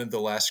one of the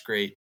last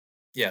great,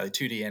 yeah, the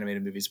 2D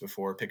animated movies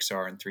before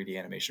Pixar and 3D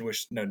animation,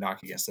 which no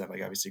knock against them,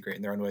 like obviously great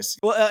in their own ways.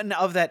 Well, and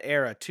of that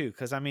era too,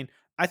 because I mean,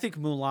 I think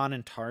Mulan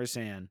and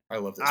Tarzan, I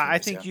love those I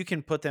movies. think Yeah. you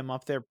can put them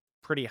up there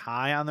pretty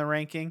high on the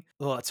ranking.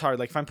 Well, it's hard.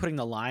 Like if I'm putting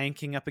The Lion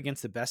King up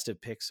against the best of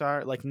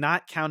Pixar, like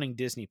not counting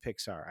Disney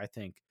Pixar, I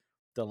think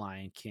The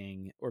Lion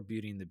King or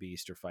Beauty and the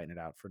Beast are fighting it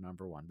out for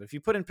number 1. But if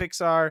you put in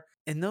Pixar,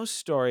 in those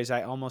stories,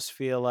 I almost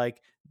feel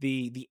like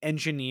the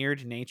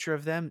engineered nature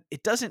of them,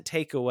 it doesn't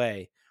take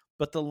away,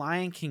 but The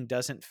Lion King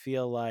doesn't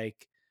feel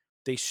like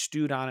they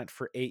stewed on it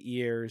for 8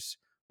 years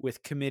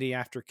with committee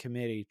after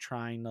committee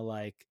trying to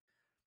like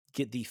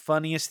get the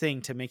funniest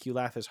thing to make you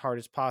laugh as hard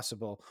as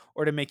possible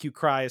or to make you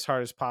cry as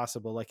hard as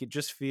possible. Like it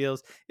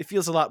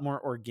feels a lot more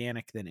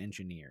organic than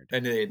engineered.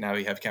 And now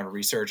we have kind of a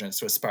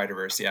resurgence with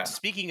Spider-Verse. Yeah.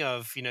 Speaking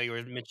of, you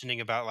were mentioning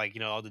about like,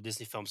 all the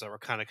Disney films that were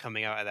kind of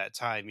coming out at that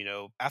time,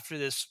 after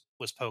this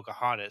was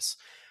Pocahontas.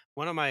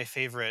 One of my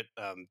favorite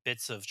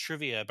bits of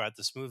trivia about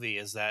this movie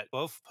is that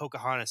both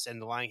Pocahontas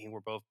and The Lion King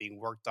were both being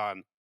worked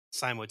on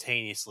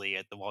simultaneously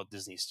at the Walt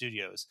Disney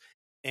Studios.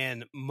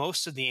 And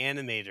most of the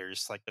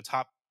animators, like the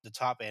top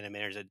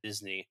animators at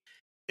Disney,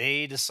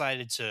 they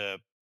decided to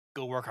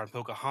go work on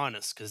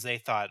Pocahontas because they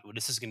thought, well,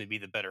 this is going to be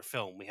the better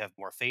film. We have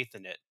more faith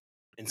in it.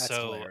 And That's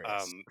so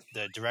hilarious.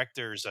 the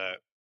directors,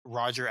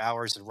 Roger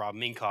Allers and Rob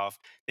Minkoff,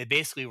 they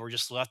basically were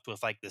just left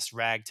with like this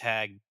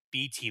ragtag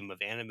B team of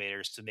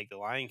animators to make The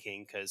Lion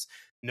King because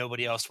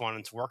nobody else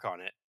wanted to work on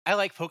it. I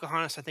like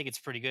Pocahontas. I think it's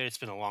pretty good. It's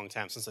been a long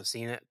time since I've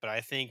seen it, but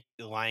I think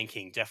The Lion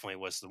King definitely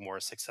was the more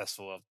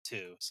successful of the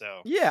two.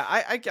 So Yeah,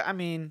 I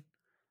mean,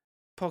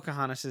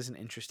 Pocahontas is an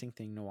interesting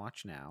thing to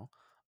watch now.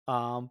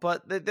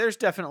 But there's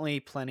definitely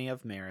plenty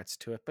of merits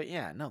to it. But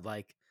yeah, no,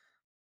 like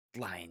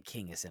Lion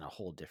King is in a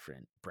whole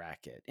different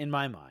bracket in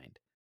my mind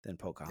than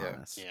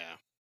Pocahontas. Yeah.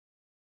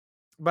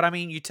 But I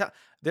mean,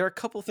 there are a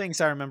couple things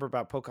I remember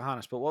about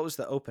Pocahontas. But what was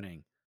the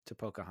opening to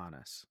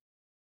Pocahontas?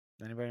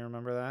 Anybody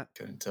remember that?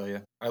 Couldn't tell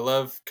you. I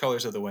love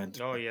Colors of the Wind.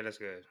 Oh yeah, that's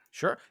good.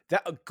 Sure.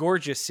 That a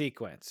gorgeous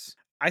sequence.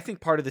 I think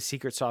part of the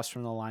secret sauce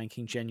from The Lion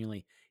King,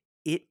 genuinely,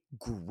 it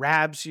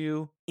grabs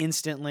you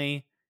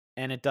instantly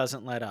and it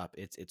doesn't let up.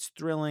 It's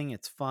thrilling,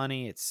 it's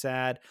funny, it's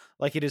sad.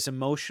 Like it is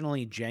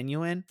emotionally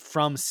genuine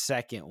from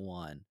second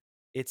one.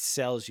 It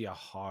sells you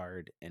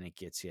hard and it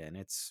gets you, and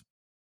it's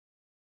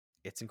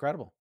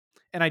incredible.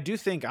 And I do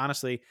think,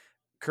 honestly,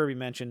 Kirby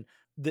mentioned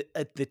the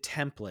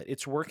template.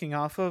 It's working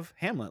off of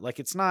Hamlet. Like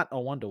it's not a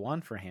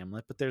 1-to-1 for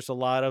Hamlet, but there's a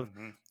lot of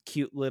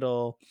cute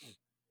little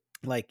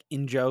like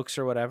in jokes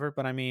or whatever.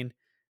 But I mean,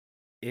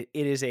 it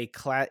is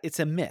it's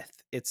a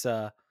myth. It's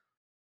a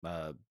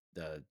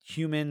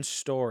human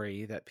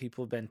story that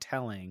people have been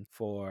telling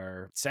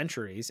for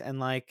centuries, and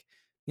like,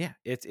 yeah,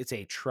 it's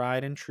a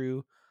tried and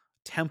true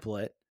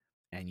template,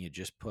 and you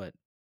just put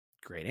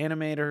great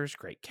animators,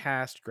 great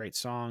cast, great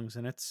songs,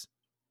 and it's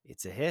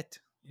a hit.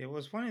 It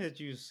was funny that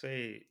you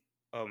say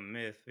a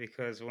myth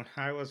because when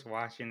I was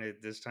watching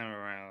it this time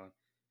around,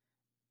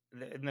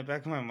 in the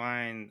back of my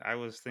mind, I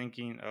was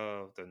thinking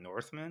of the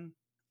Northman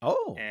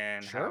Oh,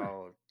 and sure.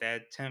 how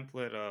that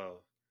template of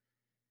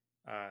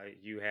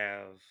you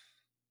have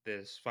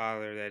this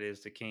father that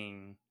is the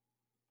king,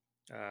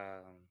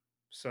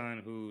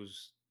 son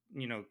who's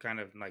kind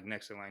of like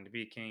next in line to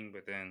be king,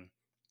 but then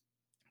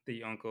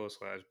the uncle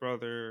slash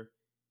brother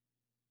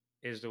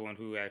is the one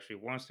who actually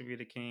wants to be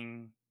the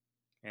king,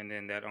 and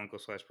then that uncle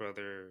slash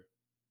brother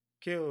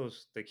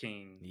kills the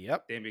king,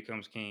 Yep. then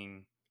becomes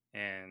king,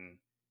 and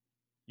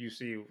you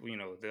see,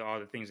 all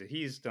the things that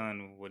he's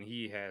done when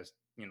he has,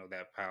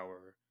 that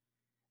power,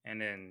 and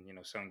then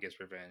son gets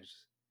revenge.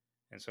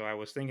 And so I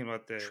was thinking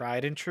about that.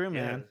 Tried and true,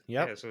 man.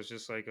 Yeah. Yep. So it's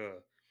just like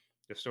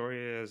the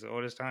story is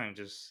all this time.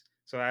 Just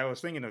so I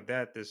was thinking of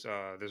that this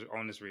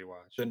on this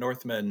rewatch. The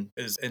Northman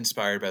is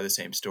inspired by the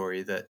same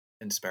story that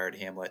inspired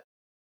Hamlet.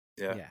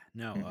 Yeah. Yeah.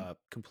 No,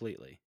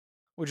 completely.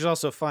 Which is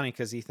also funny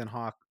because Ethan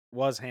Hawke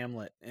was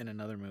Hamlet in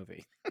another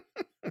movie.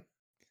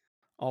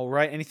 All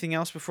right. Anything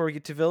else before we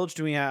get to Village?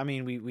 Do we? I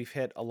mean, we've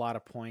hit a lot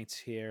of points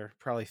here,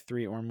 probably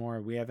 3 or more.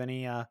 We have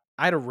any? I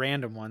had a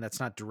random one that's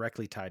not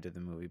directly tied to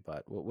the movie,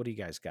 but what do you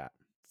guys got?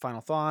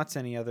 Final thoughts?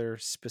 Any other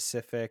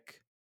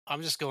specific?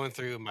 I'm just going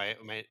through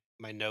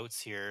my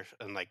notes here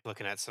and like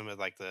looking at some of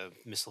like the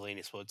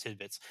miscellaneous little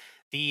tidbits.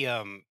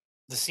 The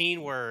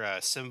scene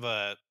where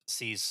Simba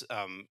sees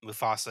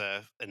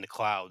Mufasa in the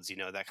clouds,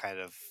 that kind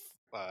of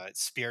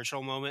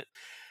spiritual moment.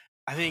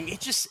 I mean,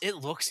 it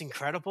looks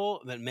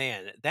incredible, but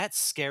man, that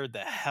scared the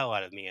hell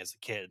out of me as a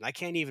kid. And I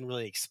can't even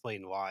really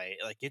explain why.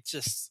 Like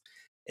it's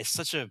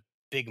such a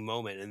big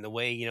moment, and the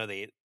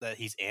way that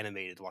he's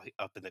animated while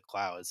up in the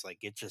clouds, like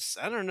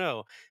I don't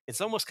know.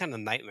 It's almost kind of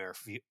nightmare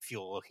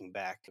fuel looking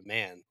back.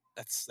 Man,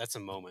 that's a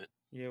moment.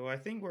 Yeah, well, I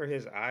think where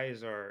his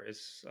eyes are,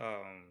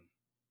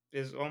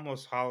 is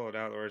almost hollowed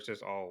out, or it's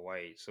just all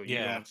white, so you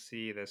Yeah. don't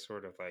see that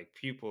sort of like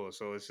pupil.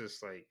 So it's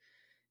just like,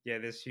 yeah,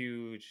 this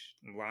huge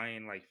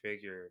lion-like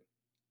figure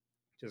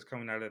just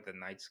coming out of the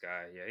night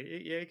sky. Yeah,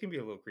 it can be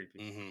a little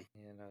creepy.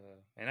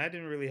 And I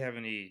didn't really have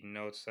any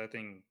notes. I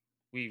think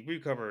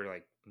we covered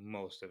like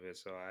most of it,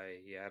 so I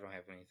don't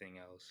have anything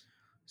else.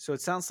 So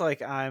it sounds like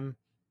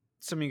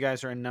some of you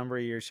guys are a number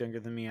of years younger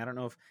than me. I don't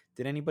know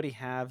did anybody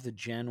have the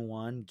Gen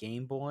 1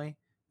 Game Boy?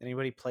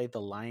 Anybody played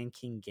the Lion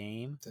King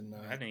game?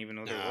 I didn't even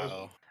know there was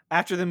one.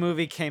 After the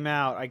movie came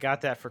out, I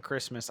got that for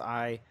Christmas.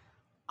 I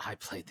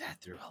played that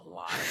through a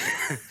lot.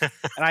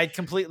 And I'd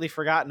completely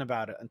forgotten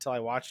about it until I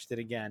watched it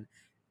again.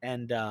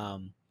 And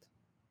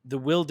the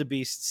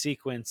wildebeest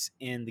sequence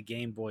in the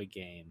Game Boy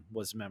game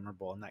was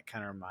memorable, and that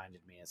kind of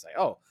reminded me. It's like,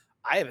 oh,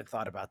 I haven't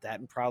thought about that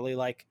in probably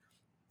like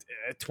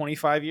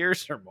 25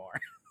 years or more.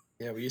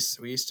 Yeah, we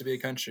used to be a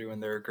country when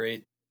there were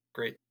great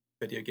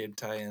video game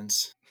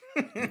tie-ins,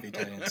 movie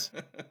tie-ins,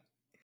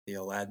 the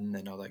Aladdin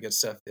and all that good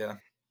stuff. Yeah.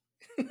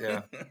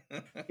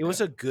 It was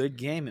a good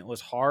game. It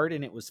was hard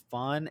and it was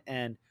fun,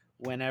 and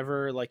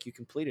whenever like you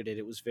completed it,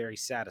 it was very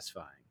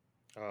satisfying.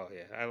 Oh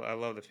yeah, I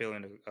love the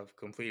feeling of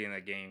completing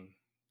that game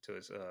to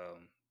its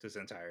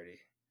entirety.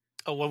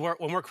 Oh, one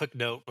more quick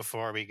note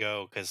before we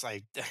go, because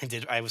I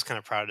was kind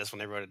of proud of this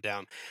when I wrote it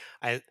down.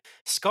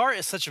 Scar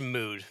is such a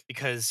mood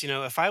because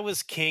if I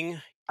was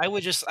king, I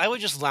would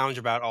just lounge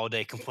about all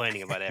day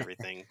complaining about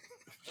everything.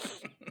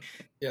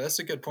 Yeah, that's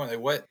a good point.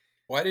 Like,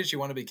 why did you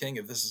want to be king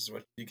if this is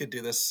what you could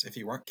do this if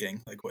you weren't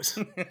king? Like, what?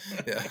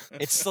 Yeah,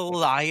 it's the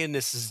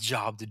lioness's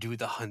job to do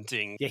the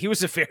hunting. Yeah, he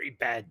was a very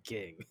bad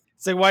king.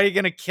 It's like, why are you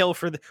going to kill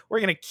we're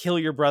going to kill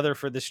your brother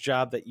for this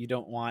job that you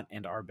don't want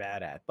and are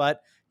bad at.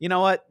 But you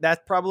know what?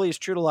 That probably is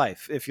true to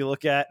life. If you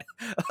look at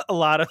a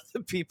lot of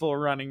the people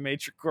running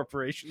major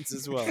corporations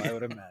as well, I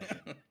would imagine.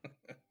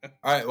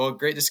 All right. Well,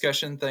 great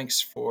discussion. Thanks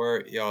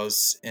for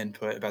y'all's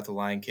input about The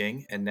Lion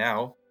King. And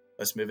now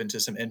let's move into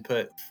some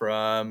input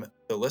from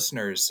the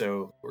listeners.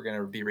 So we're going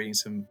to be reading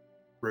some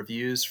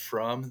reviews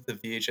from the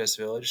VHS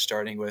Village,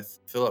 starting with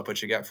Philip.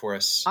 What you got for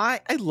us? I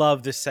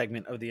love this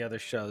segment of the other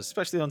shows,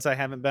 especially the ones I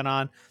haven't been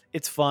on.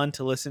 It's fun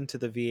to listen to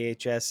the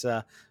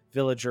VHS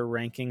Villager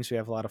rankings. We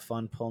have a lot of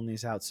fun pulling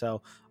these out.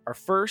 So our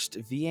first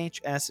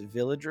VHS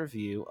Village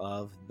review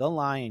of The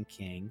Lion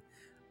King.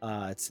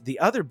 It's the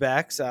other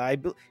Bex.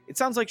 It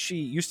sounds like she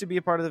used to be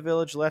a part of the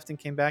Village, left and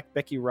came back.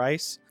 Becky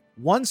Rice,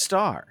 1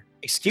 star.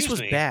 Excuse This was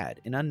me. bad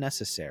and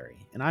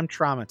unnecessary, and I'm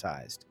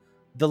traumatized.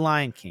 The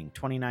Lion King,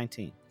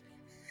 2019.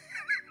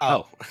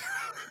 Oh. Well,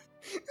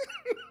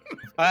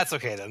 that's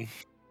okay then.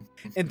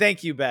 And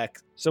thank you, Beck.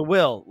 So,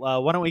 Will,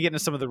 why don't we get into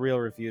some of the real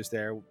reviews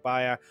there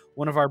by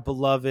one of our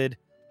beloved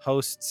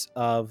hosts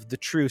of the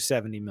true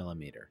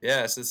 70mm?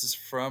 Yes, this is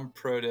from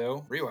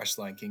Proto. Rewatched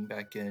Lion King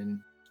back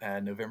in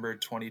November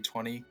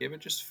 2020. Gave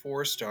it just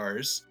 4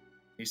 stars.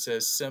 He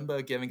says,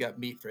 Simba giving up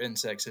meat for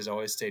insects has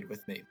always stayed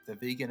with me. The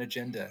vegan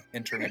agenda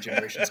entering a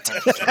generation's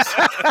consciousness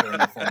during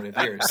the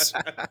formative years.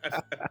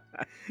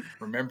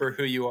 Remember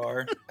who you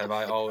are. Have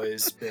I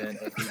always been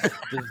a vegan?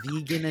 The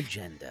vegan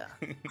agenda.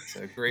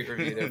 So great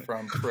review there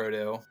from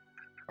Proto.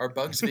 Are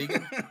bugs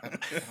vegan? I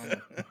don't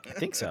know. I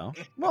think so.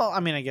 Well, I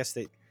mean, I guess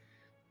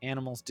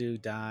animals do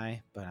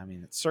die, but I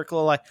mean, it's Circle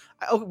of Life.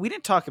 We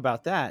didn't talk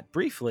about that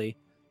briefly.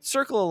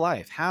 Circle of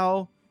Life.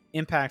 How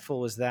impactful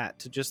was that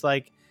to just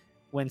like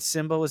when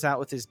Simba was out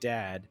with his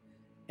dad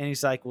and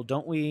he's like, well,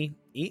 don't we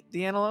eat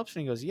the antelopes?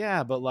 And he goes,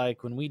 yeah, but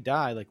like when we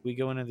die, like we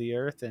go into the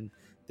earth and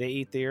they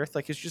eat the earth.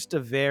 Like it's just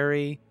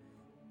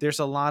there's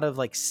a lot of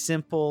like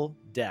simple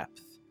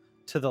depth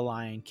to The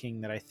Lion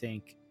King that I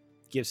think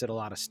gives it a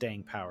lot of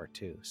staying power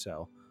too.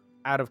 So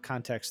out of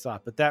context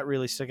thought, but that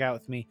really stuck out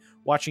with me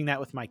watching that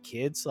with my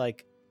kids.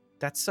 Like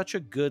that's such a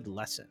good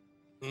lesson.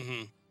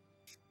 Mm-hmm.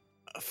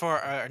 For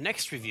our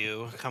next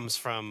review comes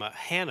from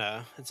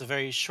Hannah. It's a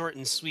very short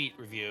and sweet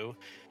review.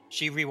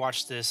 She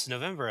rewatched this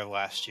November of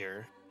last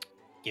year,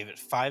 gave it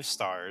 5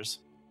 stars.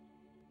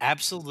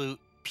 Absolute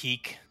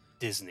peak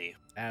Disney.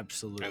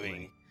 Absolutely. I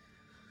mean,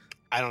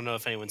 I don't know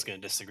if anyone's going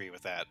to disagree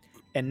with that.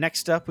 And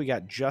next up, we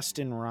got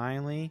Justin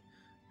Riley,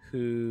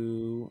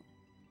 who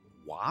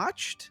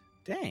watched,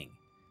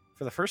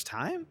 for the first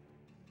time?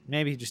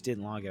 Maybe he just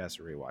didn't log it as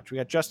a rewatch. We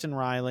got Justin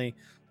Riley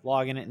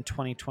logging it in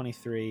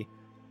 2023.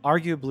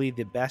 Arguably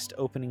the best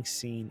opening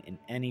scene in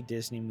any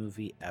Disney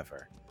movie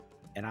ever.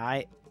 And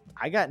I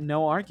got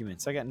no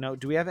arguments.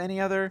 Do we have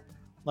any other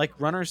like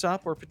runners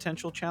up or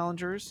potential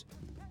challengers?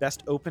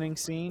 Best opening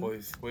scene?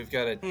 We've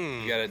got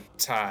a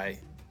tie.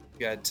 We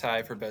got a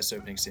tie for best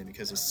opening scene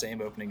because the same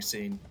opening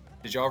scene.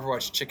 Did y'all ever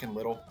watch Chicken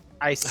Little?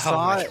 I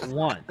saw it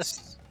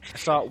once. I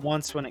saw it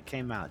once when it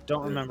came out.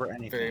 Don't remember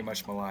anything. Very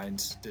much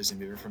maligned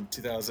Disney movie from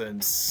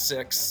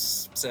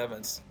 2006,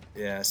 7.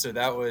 Yeah, so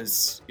that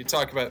was, you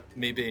talk about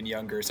me being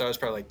younger. So I was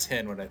probably like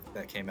 10 when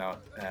that came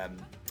out.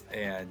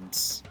 And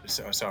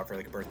so I saw it for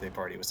like a birthday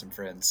party with some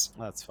friends.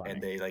 That's fine.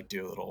 And they like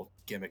do a little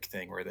gimmick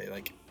thing where they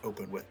like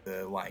open with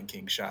the Lion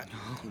King shot.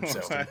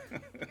 So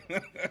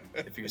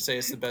if you say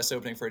it's the best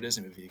opening for a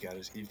Disney movie,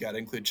 you've got to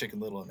include Chicken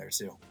Little in there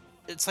too.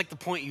 It's like the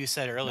point you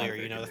said earlier,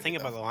 very the good thing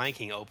movie, about the Lion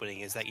King opening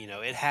is that,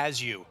 it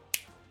has you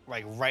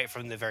like right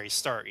from the very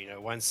start.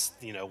 Once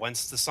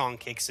the song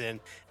kicks in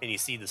and you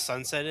see the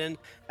sunset in,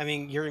 I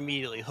mean, you're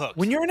immediately hooked.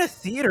 When you're in a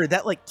theater,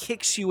 that like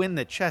kicks you in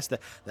the chest.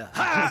 The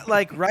ha,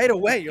 like right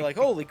away, you're like,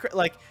 holy crap!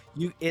 Like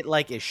it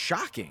like is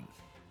shocking.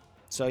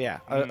 So yeah,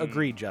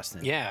 agreed,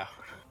 Justin. Yeah.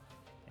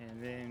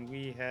 And then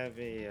we have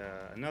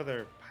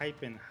another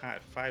piping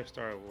hot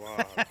 5-star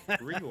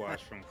rewatch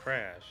from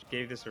Crash.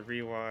 Gave this a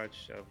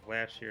rewatch of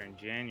last year in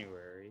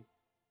January.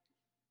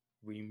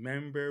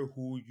 Remember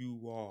who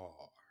you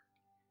are.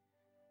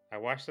 I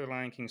watched The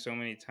Lion King so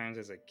many times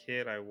as a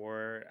kid, I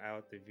wore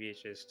out the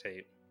VHS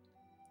tape.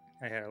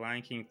 I had a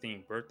Lion King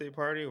themed birthday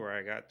party where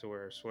I got to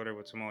wear a sweater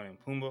with Timon and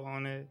Pumbaa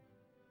on it.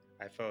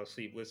 I fell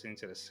asleep listening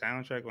to the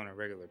soundtrack on a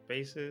regular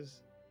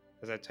basis.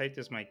 As I typed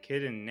this, my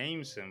kitten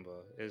named Simba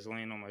is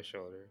laying on my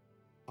shoulder.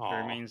 Aw.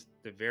 It remains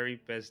the very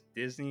best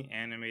Disney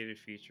animated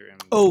feature.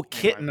 Oh,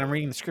 kitten! I'm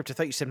reading the script. I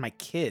thought you said my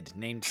kid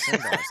named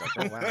Simba. I was like,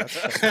 oh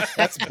wow,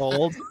 that's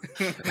bold.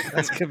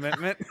 That's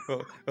commitment.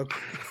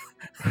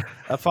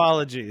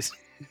 Apologies.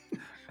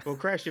 Well,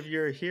 Crash, if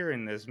you're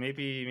hearing this,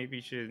 maybe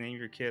you should name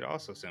your kid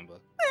also Simba.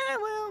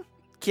 Well,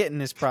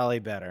 kitten is probably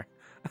better.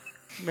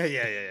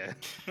 Yeah.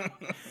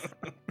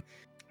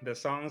 The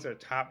songs are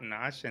top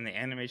notch, and the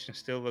animation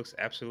still looks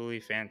absolutely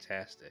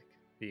fantastic.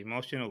 The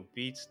emotional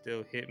beats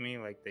still hit me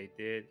like they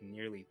did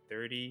nearly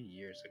 30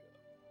 years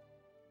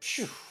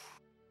ago.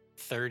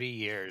 30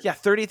 years. Yeah,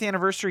 30th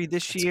anniversary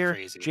this That's year.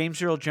 crazy.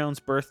 James Earl Jones'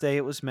 birthday.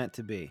 It was meant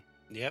to be.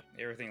 Yep.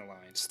 Everything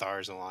aligned.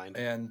 Stars aligned.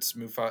 And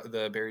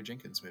the Barry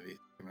Jenkins movie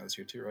came out this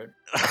year too,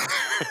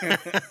 right?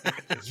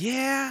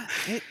 Yeah,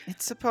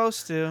 it's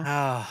supposed to.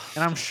 Oh,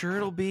 And I'm sure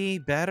it'll be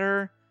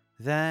better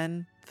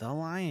than The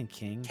Lion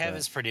King. Kev but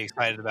is pretty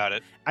excited about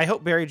it. I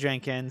hope Barry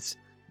Jenkins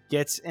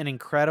gets an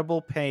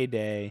incredible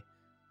payday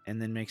and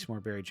then makes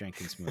more Barry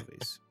Jenkins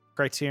movies.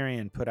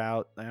 Criterion, put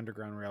out the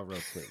Underground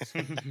Railroad, please.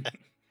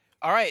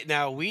 All right,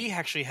 now we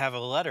actually have a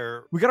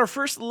letter. We got our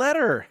first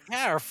letter.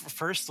 Yeah, our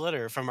first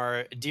letter from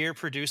our dear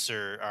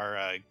producer,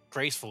 our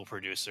graceful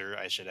producer,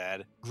 I should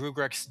add,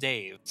 Grugrex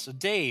Dave. So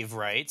Dave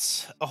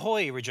writes,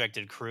 "Ahoy,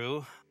 rejected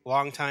crew.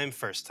 Long time,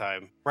 first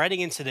time. Writing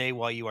in today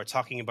while you are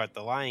talking about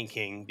The Lion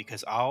King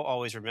because I'll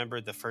always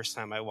remember the first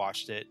time I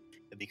watched it,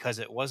 and because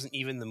it wasn't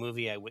even the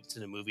movie I went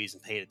to the movies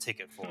and paid a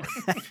ticket for.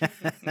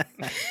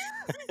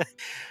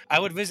 I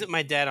would visit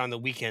my dad on the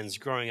weekends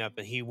growing up,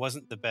 and he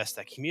wasn't the best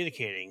at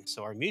communicating,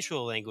 so our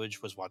mutual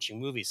language was watching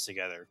movies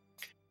together.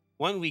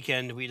 One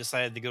weekend, we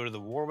decided to go to the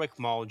Warwick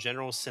Mall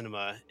General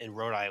Cinema in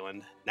Rhode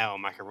Island, now a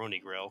Macaroni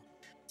Grill,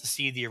 to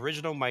see the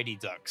original Mighty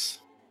Ducks.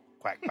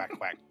 Quack, quack,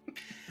 quack.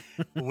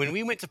 When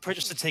we went to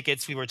purchase the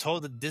tickets, we were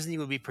told that Disney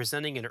would be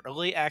presenting an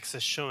early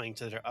access showing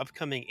to their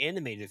upcoming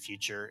animated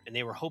future, and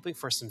they were hoping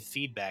for some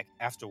feedback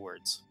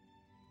afterwards.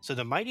 So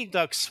the Mighty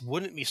Ducks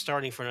wouldn't be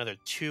starting for another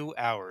 2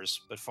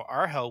 hours, but for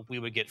our help, we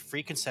would get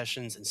free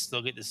concessions and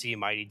still get to see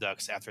Mighty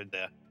Ducks after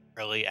the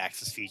early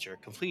access feature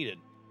completed.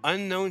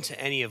 Unknown to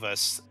any of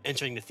us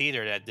entering the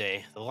theater that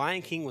day, The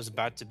Lion King was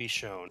about to be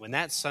shown. When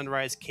that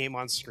sunrise came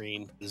on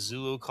screen, the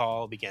Zulu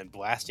call began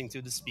blasting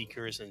through the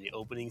speakers and the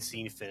opening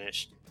scene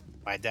finished.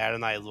 My dad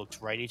and I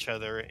looked right at each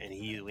other, and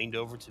he leaned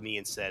over to me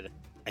and said,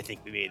 "I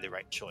think we made the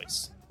right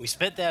choice." We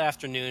spent that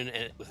afternoon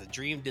with a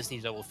dream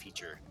Disney double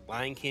feature,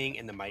 Lion King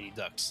and the Mighty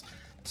Ducks,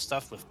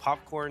 stuffed with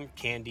popcorn,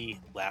 candy,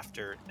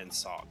 laughter, and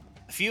song.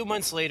 A few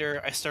months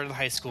later, I started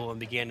high school and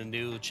began a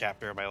new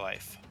chapter of my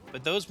life.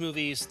 But those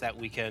movies that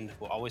weekend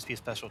will always be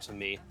special to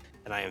me,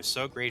 and I am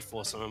so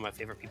grateful some of my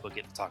favorite people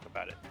get to talk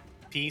about it.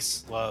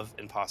 Peace, love,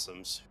 and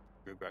possums,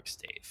 Grugrex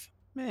Dave.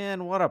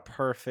 Man, what a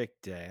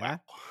perfect day. Wow.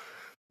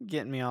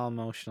 Getting me all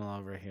emotional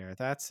over here.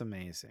 That's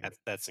amazing.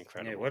 That's Yeah,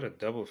 incredible. what a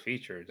double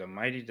feature. The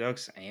Mighty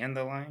Ducks and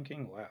The Lion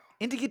King. Wow.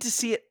 And to get to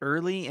see it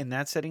early in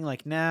that setting,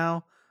 like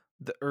now,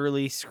 the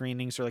early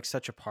screenings are like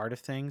such a part of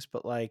things,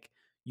 but like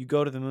you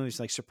go to the movies,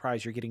 like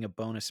surprise, you're getting a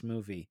bonus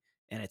movie,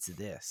 and it's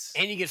this.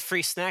 And you get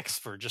free snacks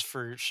for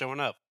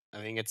showing up.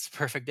 I mean, it's a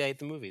perfect day at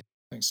the movies.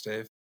 Thanks,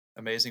 Dave.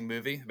 Amazing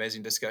movie,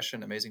 amazing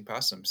discussion, amazing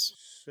possums.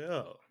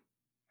 So,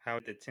 how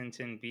did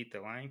Tintin beat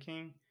The Lion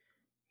King?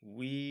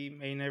 We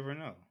may never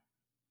know.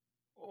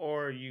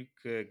 Or you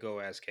could go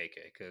ask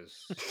KK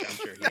because I'm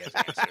sure he has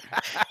an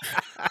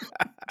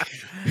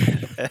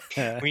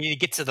answer. We need to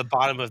get to the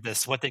bottom of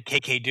this. What did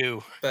KK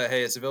do? But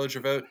hey, it's a villager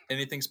vote.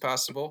 Anything's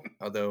possible,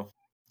 although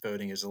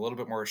voting is a little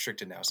bit more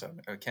restricted now, so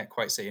I can't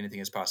quite say anything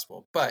is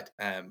possible. But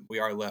we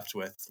are left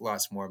with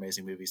lots more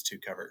amazing movies to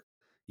cover.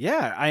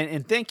 Yeah,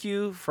 and thank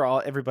you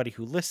for everybody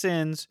who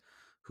listens,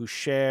 who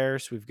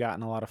shares. We've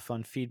gotten a lot of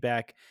fun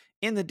feedback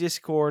in the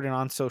Discord and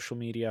on social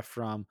media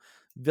from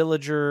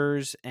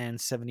villagers and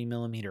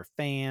 70mm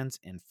fans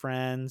and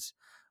friends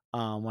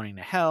wanting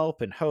to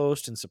help and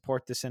host and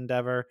support this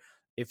endeavor.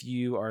 If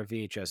you are a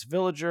VHS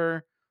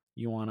villager,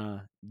 you want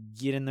to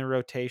get in the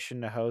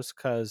rotation to host,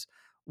 because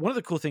one of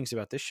the cool things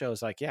about this show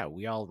is like, yeah,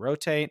 we all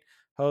rotate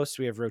hosts,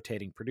 we have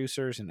rotating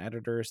producers and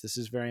editors. This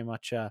is very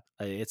much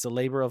it's a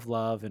labor of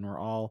love, and we're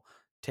all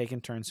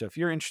taking turns. So if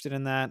you're interested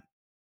in that,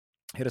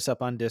 hit us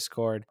up on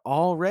Discord.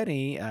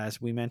 Already,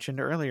 as we mentioned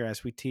earlier,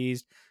 as we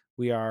teased,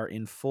 we are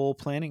in full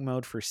planning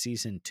mode for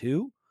season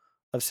 2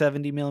 of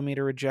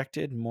 70mm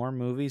Rejected. More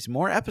movies,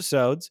 more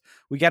episodes.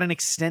 We got an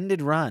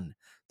extended run.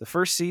 The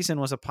first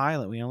season was a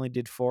pilot. We only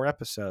did 4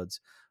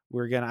 episodes.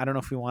 I don't know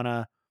if we want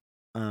to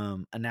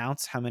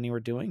announce how many we're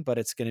doing, but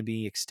it's going to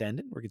be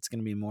extended. It's going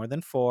to be more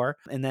than 4,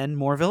 and then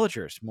more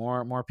villagers,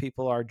 more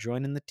people are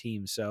joining the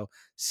team. So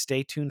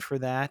stay tuned for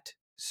that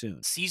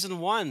soon. Season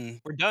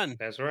 1, we're done.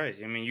 That's right.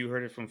 I mean, you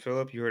heard it from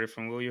Philip, you heard it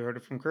from Will, you heard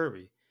it from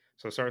Kirby.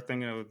 So start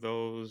thinking of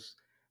those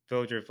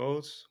villager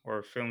votes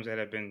or films that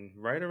have been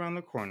right around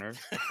the corner.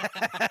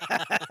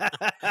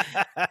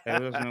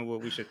 Let us know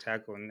what we should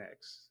tackle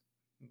next.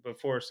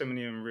 Before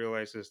somebody even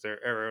realizes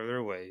their error of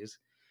their ways,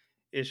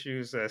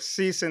 issues a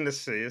cease and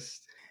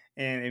desist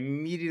and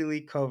immediately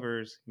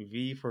covers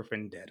V for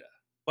Vendetta.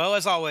 Well,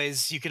 as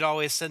always, you could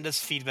always send us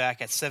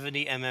feedback at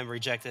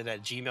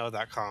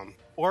 70mmrejected@gmail.com,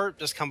 or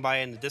just come by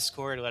in the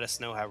Discord and let us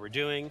know how we're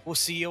doing. We'll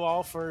see you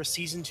all for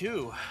season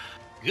 2.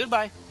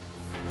 Goodbye.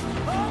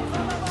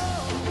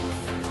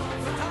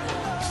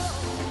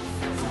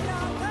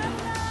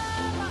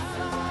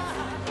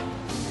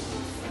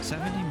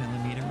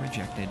 70mm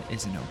Rejected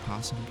is an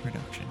Opossum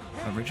production.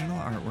 Original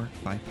artwork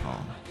by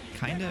Paul.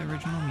 Kinda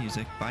original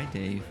music by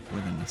Dave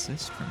with an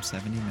assist from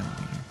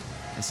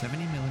 70mm. The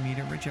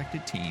 70mm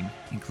Rejected team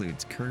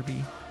includes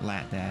Kirby,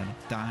 Latdad,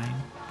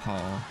 Dime,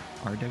 Paul,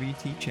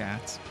 RWT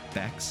Chats,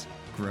 Bex,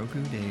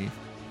 Grogu Dave,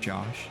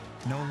 Josh,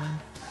 Nolan,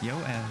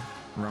 Yoev,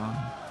 Ron,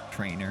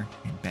 Trainer,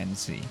 and Ben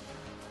C.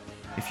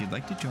 If you'd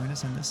like to join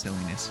us in this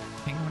silliness,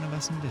 ping one of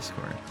us in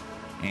Discord.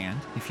 And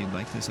if you'd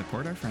like to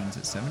support our friends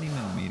at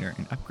 70mm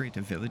and upgrade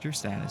to villager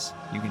status,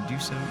 you can do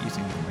so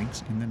using the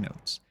links in the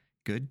notes.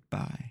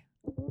 Goodbye.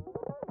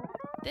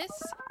 This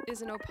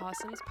is an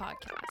Opossums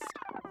podcast.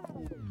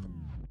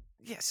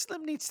 Yeah,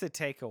 Slim needs to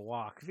take a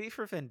walk. V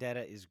for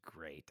Vendetta is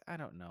great. I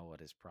don't know what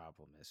his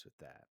problem is with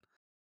that.